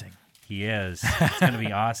blessing. He is. It's going to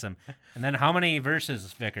be awesome. And then how many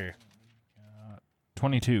verses, Vicar?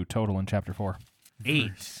 22 total in chapter 4.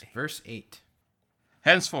 8. Verse 8.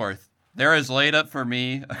 Henceforth, there is laid up for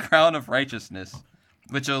me a crown of righteousness,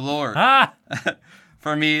 which the Lord,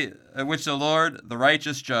 which the Lord, the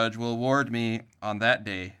righteous judge, will award me on that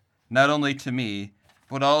day, not only to me,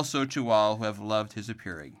 but also to all who have loved his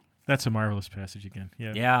appearing. That's a marvelous passage again.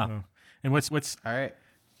 Yeah. Yeah. Oh. And what's All right.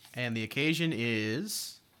 And the occasion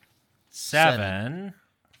is 7.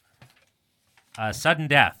 Sudden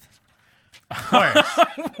death. Of course.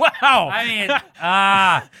 wow? I mean,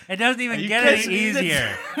 it doesn't even you get any kidding me?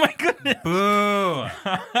 easier. My goodness. Boo.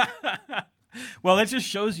 Well, that just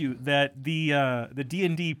shows you that the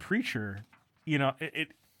D&D preacher, the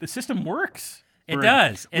system works. It Bird.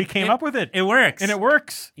 does. We came up with it. It works. And it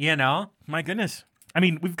works. You know? My goodness. I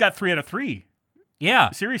mean, we've got 3 out of 3.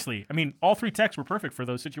 Yeah. Seriously. I mean, all 3 texts were perfect for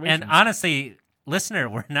those situations. And honestly, listener,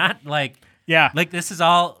 we're not like this is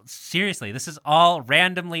all seriously. This is all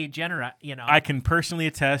randomly generated. I can personally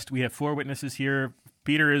attest. We have 4 witnesses here.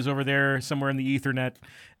 Peter is over there somewhere in the Ethernet,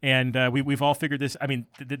 and we've all figured this. I mean,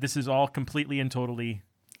 this is all completely and totally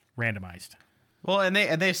randomized. well, and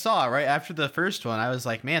they saw right after the first one. I was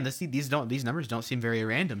like, man, these numbers don't seem very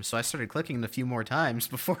random. So I started clicking a few more times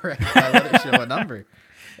before I let it show a number,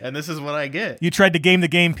 and this is what I get. You tried to game the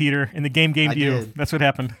game, Peter, and the game gamed I you. did. That's what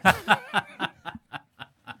happened.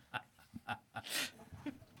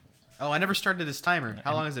 Oh, I never started this timer.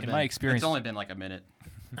 How long has it In been? my experience, It's only been like a minute.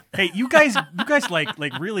 Hey, you guys like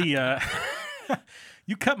really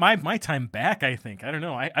you cut my time back, I think. I don't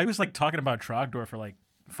know. I was like talking about Trogdor for like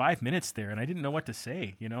 5 minutes there, and I didn't know what to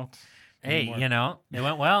say, Hey, anymore. it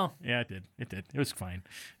went well. Yeah, it did. It was fine.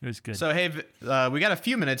 It was good. So hey, we got a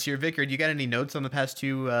few minutes here, Vicar. Do you got any notes on the past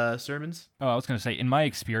 2 sermons? oh, I was going to say, in my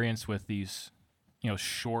experience with these,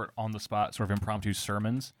 short, on the spot, sort of impromptu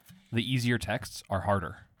sermons, the easier texts are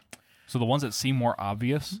harder. So the ones that seem more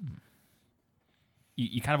obvious,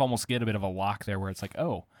 you kind of almost get a bit of a lock there, where it's like,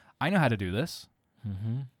 oh, I know how to do this.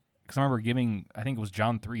 Because I remember giving, I think it was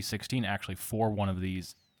John 3:16 actually for one of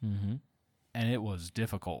these, and it was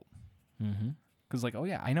difficult. Because like, oh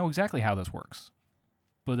yeah, I know exactly how this works.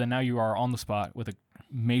 But then now you are on the spot with a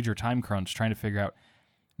major time crunch trying to figure out,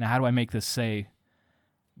 now how do I make this say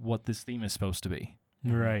what this theme is supposed to be?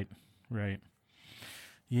 Right.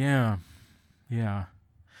 Yeah.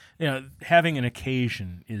 Having an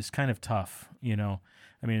occasion is kind of tough,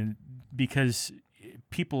 I mean, because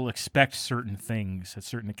people expect certain things at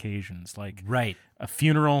certain occasions, like Right. a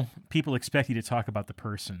funeral. People expect you to talk about the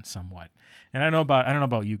person somewhat, and I don't know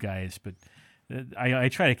about you guys, but I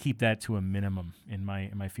try to keep that to a minimum in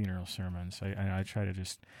my funeral sermons. I try to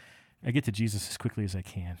I get to Jesus as quickly as I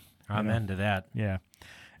can. Amen to that. Yeah.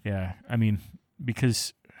 I mean,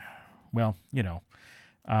 because, well,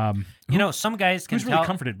 some guys can who's really tell.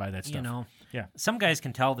 comforted by that stuff? Yeah. Some guys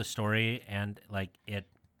can tell the story, and like it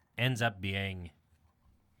ends up being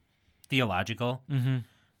theological.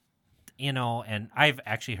 And I've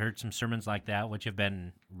actually heard some sermons like that, which have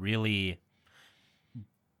been really,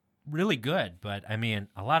 really good. But I mean,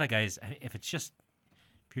 a lot of guys, if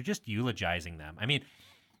you're just eulogizing them, I mean,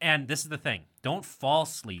 and this is the thing, don't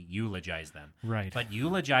falsely eulogize them, Right. but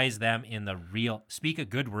eulogize them in the real, speak a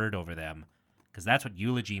good word over them, because that's what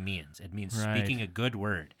eulogy means. It means Right. speaking a good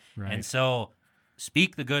word. Right. And so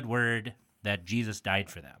speak the good word that Jesus died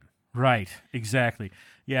for them. Right, exactly.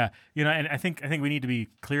 Yeah, and I think we need to be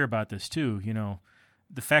clear about this too.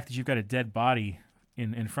 The fact that you've got a dead body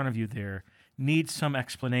in front of you there needs some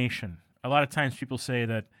explanation. A lot of times people say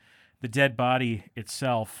that the dead body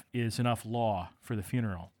itself is enough law for the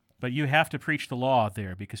funeral. But you have to preach the law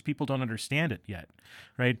there because people don't understand it yet,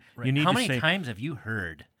 right? Right. You need How to many say, times have you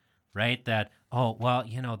heard, right, that, oh, well,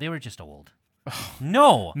 they were just old?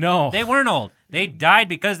 No. No. They weren't old. They died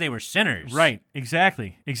because they were sinners. Right,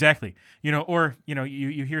 exactly. Or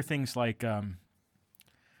you hear things like, don't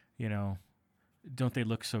they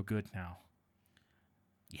look so good now?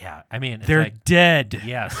 Yeah. I mean, it's They're like, dead.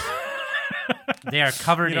 yes. They are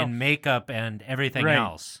covered in makeup and everything Right.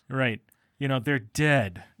 else. Right. They're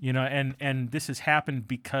dead. And this has happened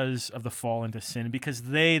because of the fall into sin, because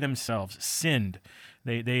they themselves sinned.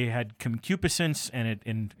 They had concupiscence,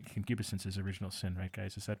 and concupiscence is original sin, right,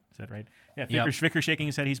 guys? Is that right? Yeah. Vicker's shaking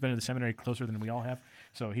his head. He's been to the seminary closer than we all have,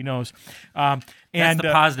 so he knows. That's the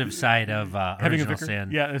positive side of having original a vicar. sin.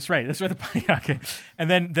 Yeah, that's right. That's right. Okay. And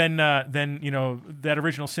then that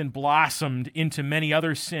original sin blossomed into many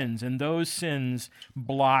other sins, and those sins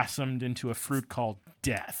blossomed into a fruit called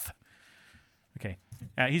death. Okay,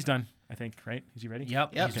 he's done, I think, right? Is he ready?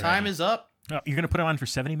 Yep. Yep, he's time ready. is up. Oh, you're going to put him on for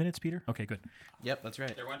 70 minutes, Peter? Okay, good. Yep, that's right.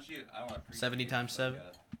 I don't want to 70 times 7.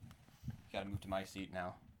 Gotta move to my seat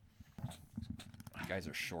now. You guys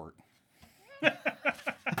are short.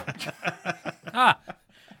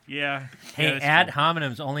 Yeah. Hey, ad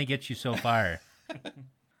hominems only get you so far.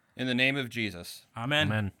 In the name of Jesus. Amen.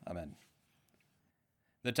 Amen. Amen.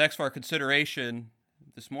 The text for our consideration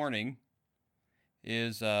this morning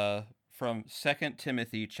is from 2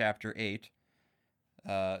 Timothy chapter 8,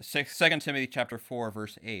 2 Timothy chapter 4,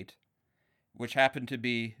 verse 8, which happened to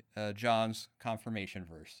be John's confirmation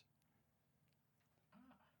verse.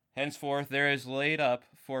 Henceforth there is laid up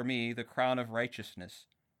for me the crown of righteousness,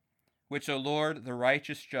 which the Lord, the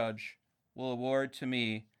righteous judge, will award to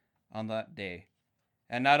me on that day,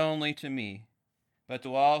 and not only to me, but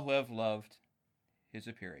to all who have loved his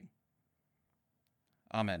appearing.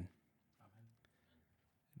 Amen.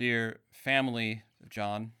 Dear family of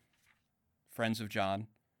John, friends of John,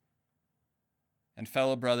 and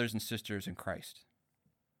fellow brothers and sisters in Christ,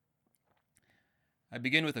 I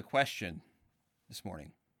begin with a question this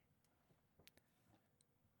morning.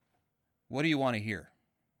 What do you want to hear?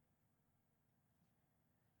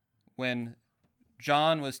 When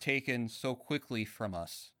John was taken so quickly from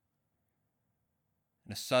us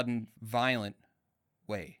in a sudden, violent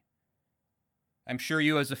way, I'm sure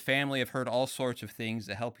you as a family have heard all sorts of things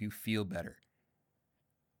that help you feel better.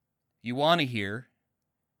 You want to hear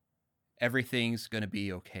everything's going to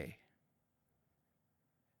be okay.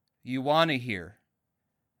 You want to hear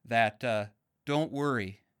that don't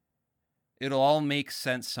worry, it'll all make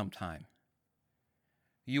sense sometime.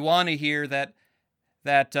 You want to hear that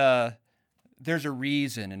there's a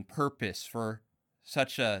reason and purpose for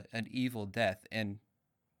such an evil death, and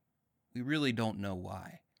we really don't know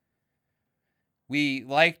why. We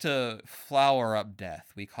like to flower up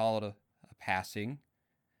death. We call it a passing.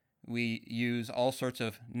 We use all sorts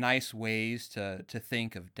of nice ways to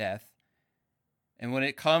think of death. And when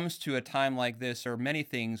it comes to a time like this, there are many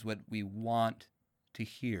things what we want to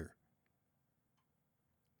hear.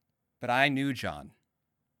 But I knew John.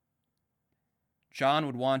 John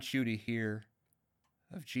would want you to hear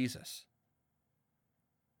of Jesus.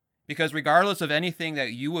 Because regardless of anything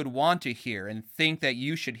that you would want to hear and think that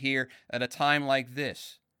you should hear at a time like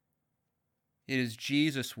this, it is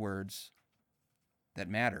Jesus' words that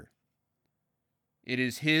matter. It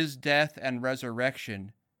is his death and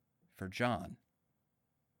resurrection for John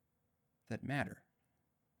that matter.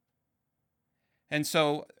 And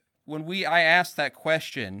so when I ask that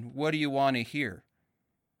question, what do you want to hear?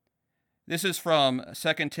 This is from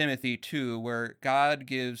 2 Timothy 2, where God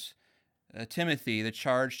gives Timothy the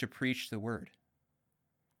charge to preach the word.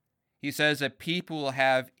 He says that people will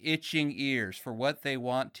have itching ears for what they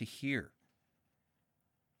want to hear.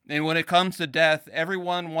 And when it comes to death,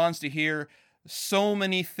 everyone wants to hear so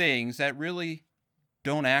many things that really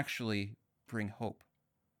don't actually bring hope.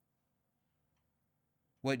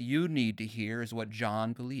 What you need to hear is what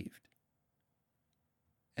John believed,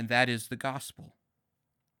 and that is the gospel.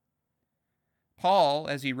 Paul,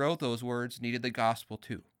 as he wrote those words, needed the gospel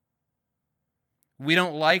too. We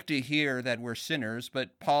don't like to hear that we're sinners,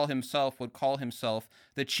 but Paul himself would call himself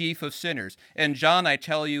the chief of sinners. And John, I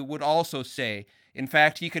tell you, would also say, in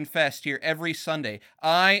fact, he confessed here every Sunday,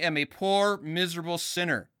 I am a poor, miserable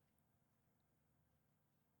sinner.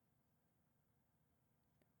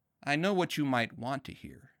 I know what you might want to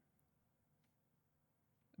hear,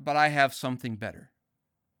 but I have something better.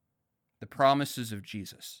 The promises of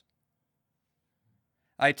Jesus.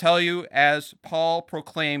 I tell you, as Paul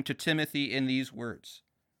proclaimed to Timothy in these words,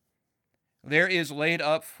 there is laid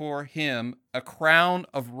up for him a crown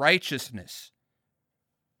of righteousness.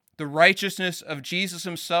 the righteousness of Jesus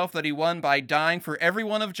himself that he won by dying for every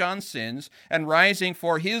one of John's sins and rising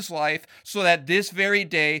for his life, so that this very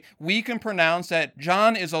day we can pronounce that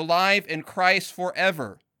John is alive in Christ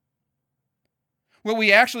forever. What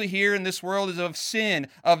we actually hear in this world is of sin,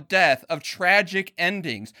 of death, of tragic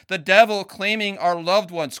endings. The devil claiming our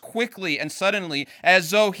loved ones quickly and suddenly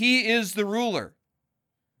as though he is the ruler.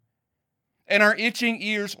 And our itching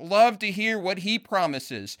ears love to hear what he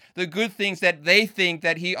promises, the good things that they think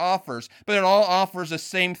that he offers, but it all offers the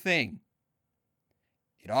same thing.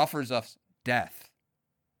 It offers us death.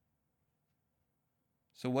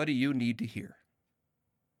 So what do you need to hear?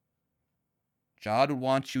 God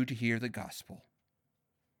wants you to hear the gospel.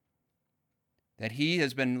 That he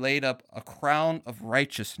has been laid up a crown of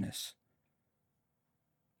righteousness.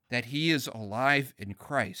 That he is alive in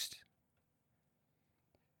Christ.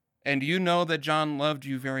 And you know that John loved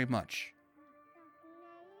you very much.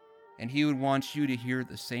 And he would want you to hear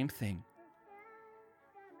the same thing.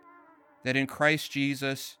 That in Christ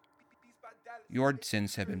Jesus, your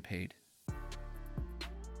sins have been paid.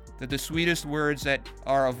 That the sweetest words that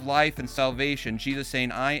are of life and salvation, Jesus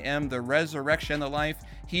saying, I am the resurrection and the life.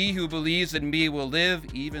 He who believes in me will live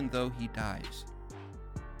even though he dies.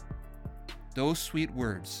 Those sweet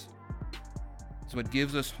words is what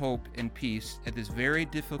gives us hope and peace at this very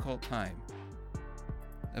difficult time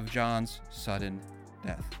of John's sudden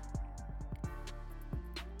death.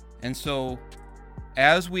 And so,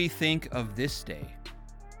 as we think of this day,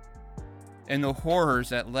 and the horrors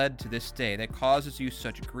that led to this day that causes you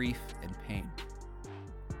such grief and pain,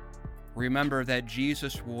 remember that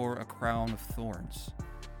Jesus wore a crown of thorns.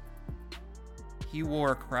 He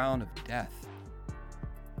wore a crown of death.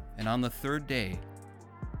 And on the third day,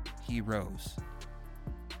 he rose.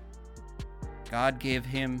 God gave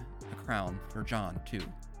him a crown for John, too.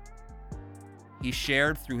 He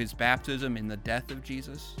shared through his baptism in the death of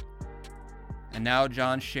Jesus. And now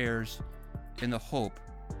John shares in the hope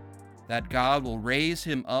that God will raise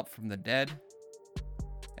him up from the dead,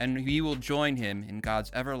 and he will join him in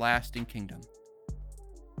God's everlasting kingdom.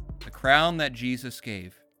 The crown that Jesus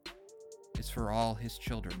gave is for all his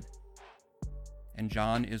children, and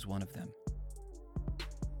John is one of them.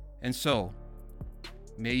 And so,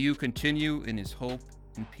 may you continue in his hope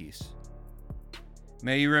and peace.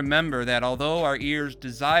 May you remember that although our ears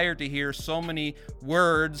desire to hear so many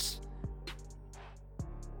words,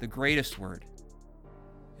 the greatest word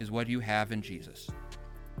is what you have in Jesus.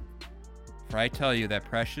 For I tell you that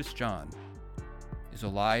precious John is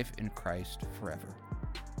alive in Christ forever.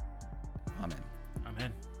 Amen.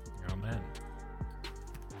 Amen. Amen.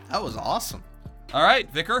 That was awesome. All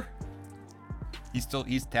right, Vicar. He's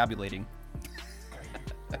tabulating.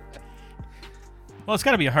 Well, it's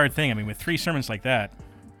got to be a hard thing. I mean, with 3 sermons like that,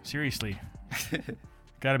 seriously,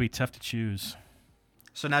 got to be tough to choose.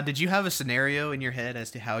 So now, did you have a scenario in your head as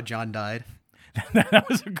to how John died? That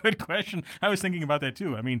was a good question. I was thinking about that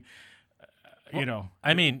too. I mean,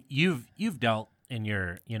 I mean, you've dealt in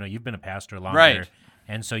your, you've been a pastor longer, Right.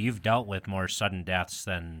 And so you've dealt with more sudden deaths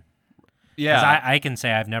than. Yeah. 'Cause I can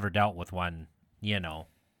say I've never dealt with one. Yeah.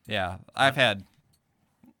 I've had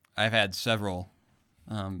several.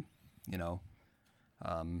 I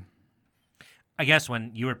guess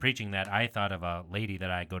when you were preaching that, I thought of a lady that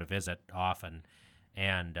I go to visit often,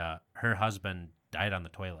 and her husband died on the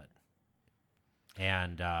toilet.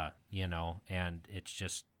 And, and it's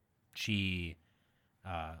just, she,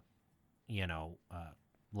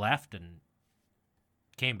 left and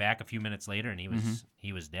came back a few minutes later, and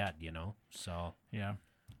he was dead, so. yeah,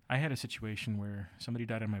 I had a situation where somebody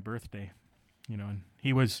died on my birthday, and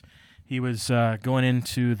he was going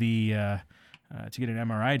into the to get an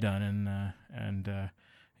MRI done,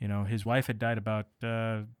 and his wife had died about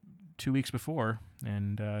 2 weeks before,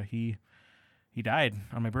 and he died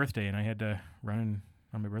on my birthday, and I had to run in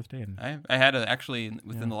on my birthday. And I had actually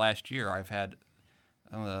within the last year, I've had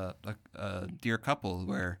a dear couple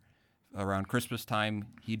where around Christmas time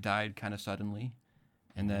he died kind of suddenly,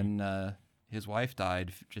 and then his wife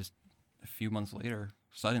died just a few months later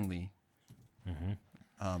suddenly. Mm-hmm.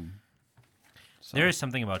 So. There is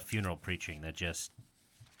something about funeral preaching that just,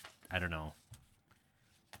 I don't know.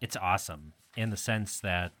 It's awesome in the sense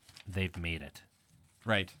that they've made it.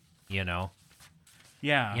 Right.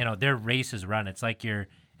 yeah, Their race is run. It's like you're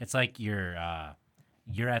at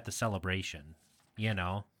the celebration,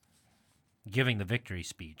 giving the victory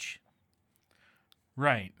speech.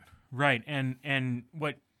 right, and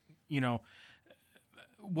what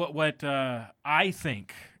what I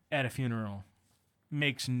think at a funeral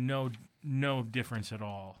makes no difference at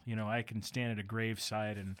all. I can stand at a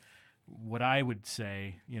graveside, and what I would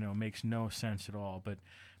say, makes no sense at all. But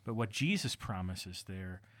what Jesus promises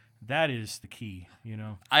there, That is the key, you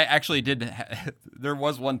know. I actually did. There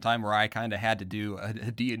was one time where I kind of had to do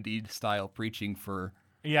a D&D style preaching for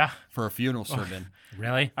Yeah, a funeral sermon.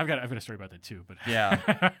 Really? I've got a story about that too. But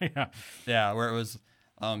Yeah, yeah, yeah, where it was,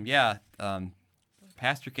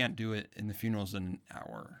 pastor can't do it in the funerals in an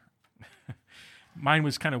hour. mine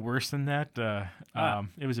was kind of worse than that.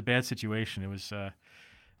 It was a bad situation.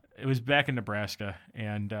 It was back in Nebraska,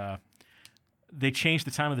 and they changed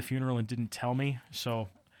the time of the funeral and didn't tell me. So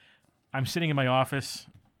I'm sitting in my office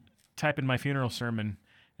typing my funeral sermon,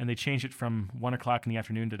 and they changed it from 1 o'clock in the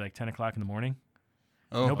afternoon to like 10 o'clock in the morning.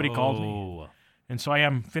 Oh, Nobody called me, and so I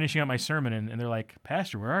am finishing up my sermon, and they're like,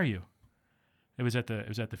 "Pastor, where are you?" It was at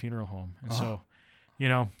the funeral home, and so, you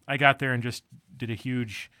know, I got there and just did a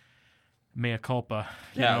huge mea culpa.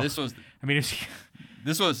 you yeah. know? This was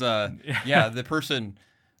yeah, the person,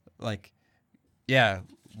 like,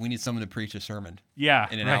 we need someone to preach a sermon. yeah,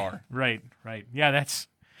 in an right, hour. Right. Yeah, that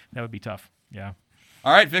would be tough. Yeah.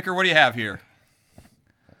 All right, Vicar, what do you have here?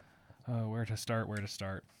 Where to start?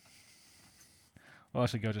 We'll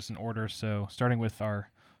actually go just in order. So, starting with our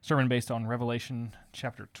sermon based on Revelation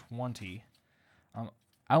chapter 20.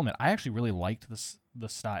 I'll admit, I actually really liked the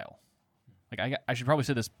style. Like, I should probably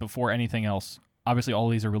say this before anything else. Obviously, all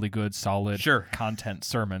these are really good, solid Sure. content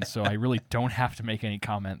sermons, so I really don't have to make any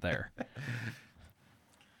comment there.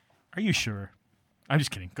 Are you sure? I'm just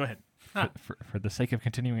kidding. Go ahead. For the sake of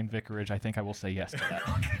continuing in vicarage, I think I will say yes to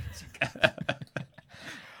that.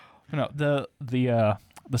 No, the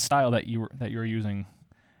style that you were using,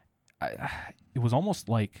 it was almost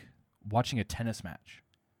like watching a tennis match.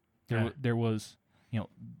 There was,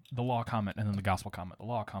 the law comment and then the gospel comment, the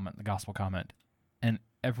law comment, the gospel comment, and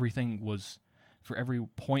everything was, for every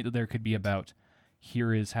point that there could be about,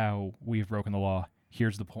 here is how we've broken the law,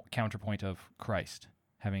 here's the counterpoint of Christ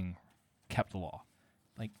having kept the law.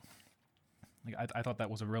 I thought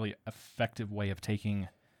that was a really effective way of taking,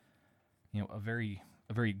 a very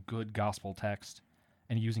good gospel text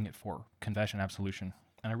and using it for confession absolution.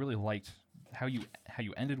 And I really liked how you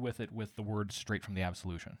ended with it with the word straight from the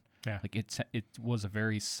absolution. Yeah. Like it was a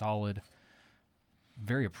very solid,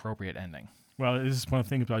 very appropriate ending. Well, this is one of the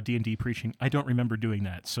things about D&D preaching. I don't remember doing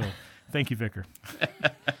that, so thank you, Vicar.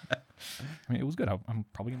 I mean, it was good. I'm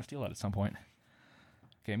probably going to steal that at some point.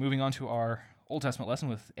 Okay, moving on to our Old Testament lesson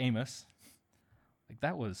with Amos.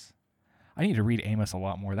 I need to read Amos a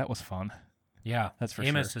lot more. That was fun. Yeah, That's for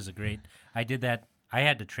Amos sure. is a great. I did that. I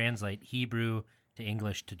had to translate Hebrew to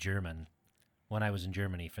English to German when I was in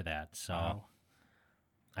Germany for that. So Wow.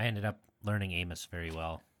 I ended up learning Amos very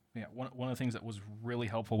well. Yeah, one of the things that was really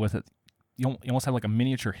helpful with it, you almost have like a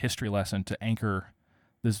miniature history lesson to anchor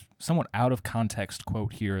this somewhat out of context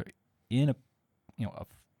quote here in a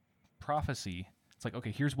prophecy. It's like,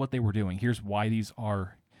 okay, here's what they were doing. Here's why these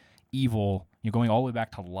are evil. You're going all the way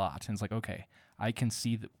back to Lot, and it's like, okay, I can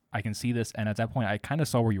see this, and at that point, I kind of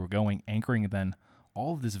saw where you were going, anchoring then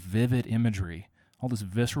all of this vivid imagery, all this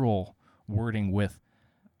visceral wording with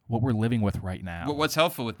what we're living with right now. But what's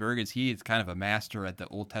helpful with Berg is he is kind of a master at the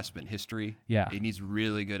Old Testament history. Yeah. And he's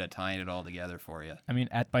really good at tying it all together for you. I mean,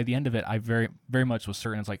 by the end of it, I very, very much was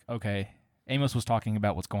certain. It's like, okay, Amos was talking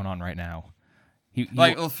about what's going on right now.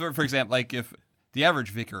 For example, like if the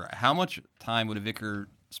average vicar, how much time would a vicar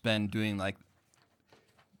spend doing like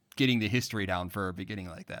getting the history down for a beginning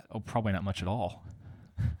like that? Oh, probably not much at all.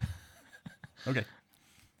 Okay.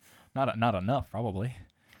 Not enough, probably.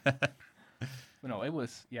 But no, it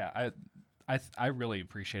was. Yeah, I really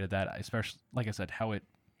appreciated that, especially like I said, how it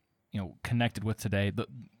connected with today.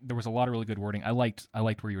 There was a lot of really good wording. I liked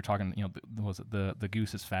where you were talking. Was it the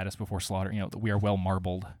goose is fattest before slaughter? We are well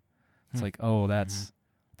marbled. It's like, oh, that's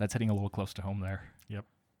hitting a little close to home there. Yep.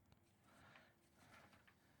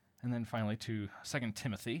 And then finally to 2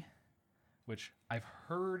 Timothy, which I've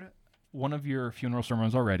heard one of your funeral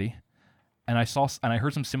sermons already, and I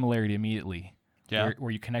heard some similarity immediately. Yeah.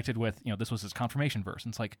 Where you connected with, this was his confirmation verse.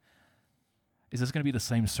 And it's like, is this going to be the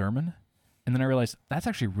same sermon? And then I realized that's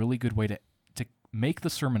actually a really good way to make the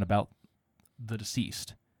sermon about the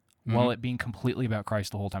deceased while it being completely about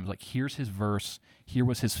Christ the whole time. It's like, here's his verse, here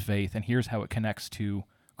was his faith, and here's how it connects to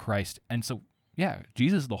Christ. And so, yeah,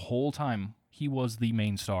 Jesus the whole time, he was the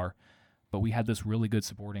main star, but we had this really good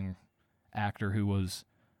supporting actor who was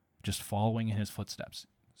just following in his footsteps.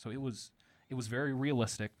 So it was very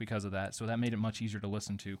realistic because of that, so that made it much easier to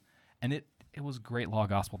listen to. And it was great law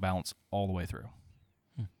gospel balance all the way through.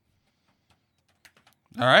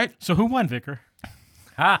 All right. So who won, Vicar?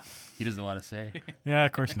 Ha! He doesn't want to say. Yeah,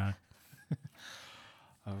 of course not.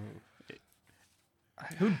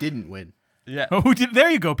 Who didn't win? Yeah. Oh, who did? There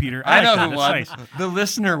you go, Peter. I like know that. who That's won. nice. The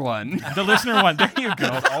listener won. The listener one. There you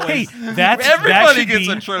go. Hey, that Everybody should gets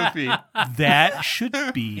be, a trophy. That should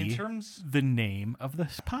be In terms, the name of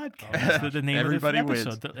this podcast. The name Everybody of this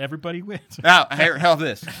wins. episode. Everybody wins. Now, how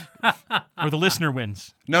this? Or the listener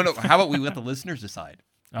wins. No. How about we let the listeners decide?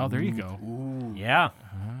 Oh, there you go. Yeah.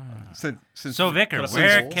 Since So, Vicar, since-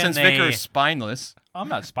 where can since they? Vicar is spineless. I'm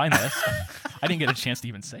not spineless. I didn't get a chance to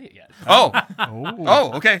even say it yet. Oh.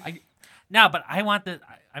 Oh. Okay. No, but I want the.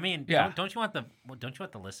 I mean, Yeah. don't you want the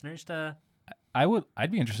listeners to? I'd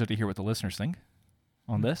be interested to hear what the listeners think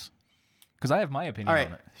on this, because I have my opinion All right,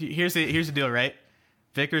 on it. here's the deal, right?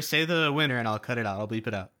 Vickers, say the winner, and I'll cut it out. I'll bleep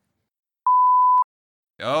it out.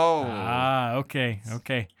 Oh. Ah, okay.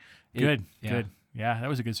 Good. Yeah. Good. Yeah, that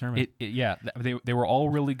was a good sermon. They were all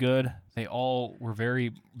really good. They all were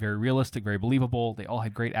very, very realistic, very believable. They all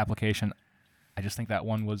had great application. I just think that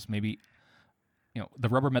one was maybe, the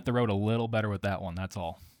rubber met the road a little better with that one. That's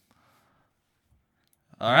all.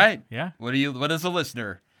 All right. Yeah. What is a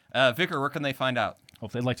listener? Vicar, where can they find out? Well,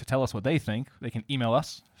 if they'd like to tell us what they think, they can email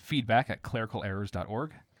us,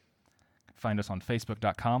 feedback@clericalerrors.org. Find us on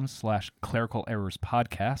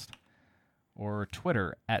facebook.com/clericalerrorspodcast or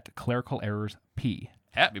Twitter @clericalerrorsp.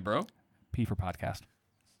 At me, bro. P for podcast.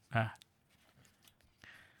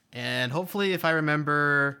 And hopefully, if I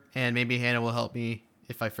remember, and maybe Hannah will help me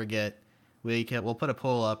if I forget, we'll put a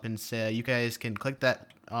poll up and say you guys can click that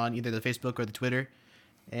on either the Facebook or the Twitter,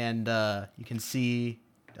 and you can see,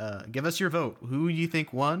 give us your vote. Who you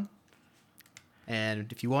think won?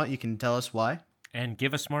 And if you want, you can tell us why. And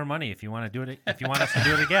give us more money if you want to do it. If you want us to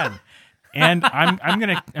do it again. And I'm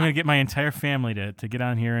gonna get my entire family to get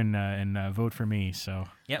on here and vote for me. So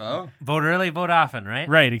Yep. Oh. Vote early, vote often, right?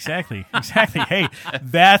 right, exactly. Hey,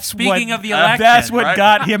 that's Speaking what of the election, that's what right?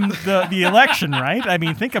 got him the election, right? I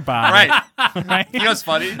mean, think about Right. it. Right? You know what's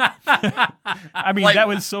funny? I mean, Like, that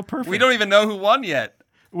was so perfect. We don't even know who won yet.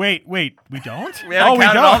 Wait, we don't. We haven't we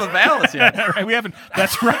counted don't. all the ballots yet. Right, we haven't.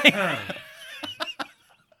 That's right.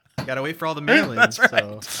 Gotta wait for all the mailings. That's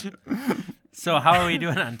right. So So how are we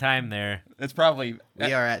doing on time there? It's probably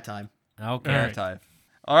we are at time. Okay. our time.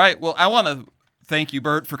 All right. Well, I want to thank you,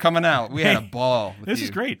 Bert, for coming out. We had a Hey, ball. With this you.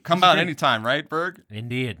 is great. Come This is out great. anytime, right, Berg?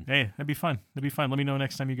 Indeed. Hey, that'd be fun. Let me know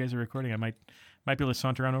next time you guys are recording. I might be able to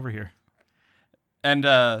saunter on over here. And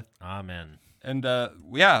Amen.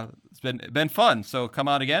 yeah, it's been fun. So come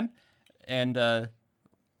out again, and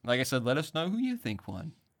like I said, let us know who you think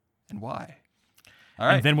won and why. All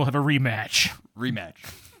right, And then we'll have a rematch. rematch.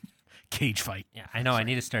 Cage fight. Yeah, I know. I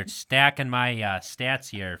need to start stacking my stats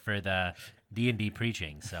here for the D&D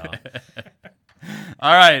preaching. So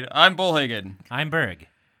All right, I'm Bullhagen, I'm Berg.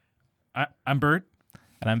 I'm Bert.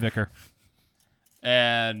 And I'm Vicar.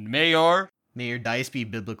 and Mayor. May your dice be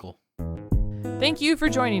biblical. Thank you for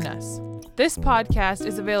joining us. This podcast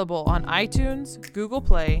is available on iTunes, Google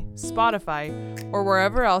Play, Spotify, or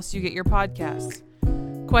wherever else you get your podcasts.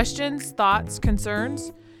 Questions, thoughts,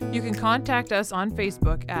 concerns? You can contact us on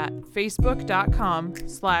Facebook at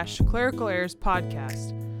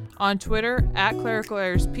facebook.com/clericalerrorspodcast, on Twitter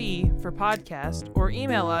 @clericalerrorsp for podcast, or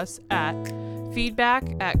email us at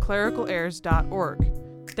feedback@clericalerrors.org.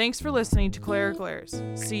 Thanks for listening to Clerical Errors.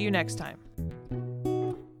 See you next time.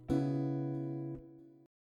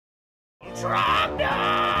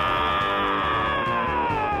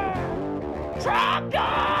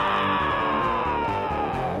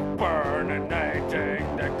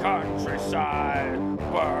 Burninating the countryside,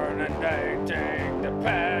 burninating the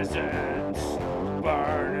peasants,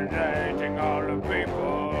 burninating all the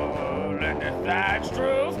people in the thatched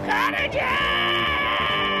roof cottages!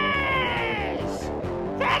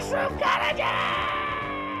 Thatched roof cottages!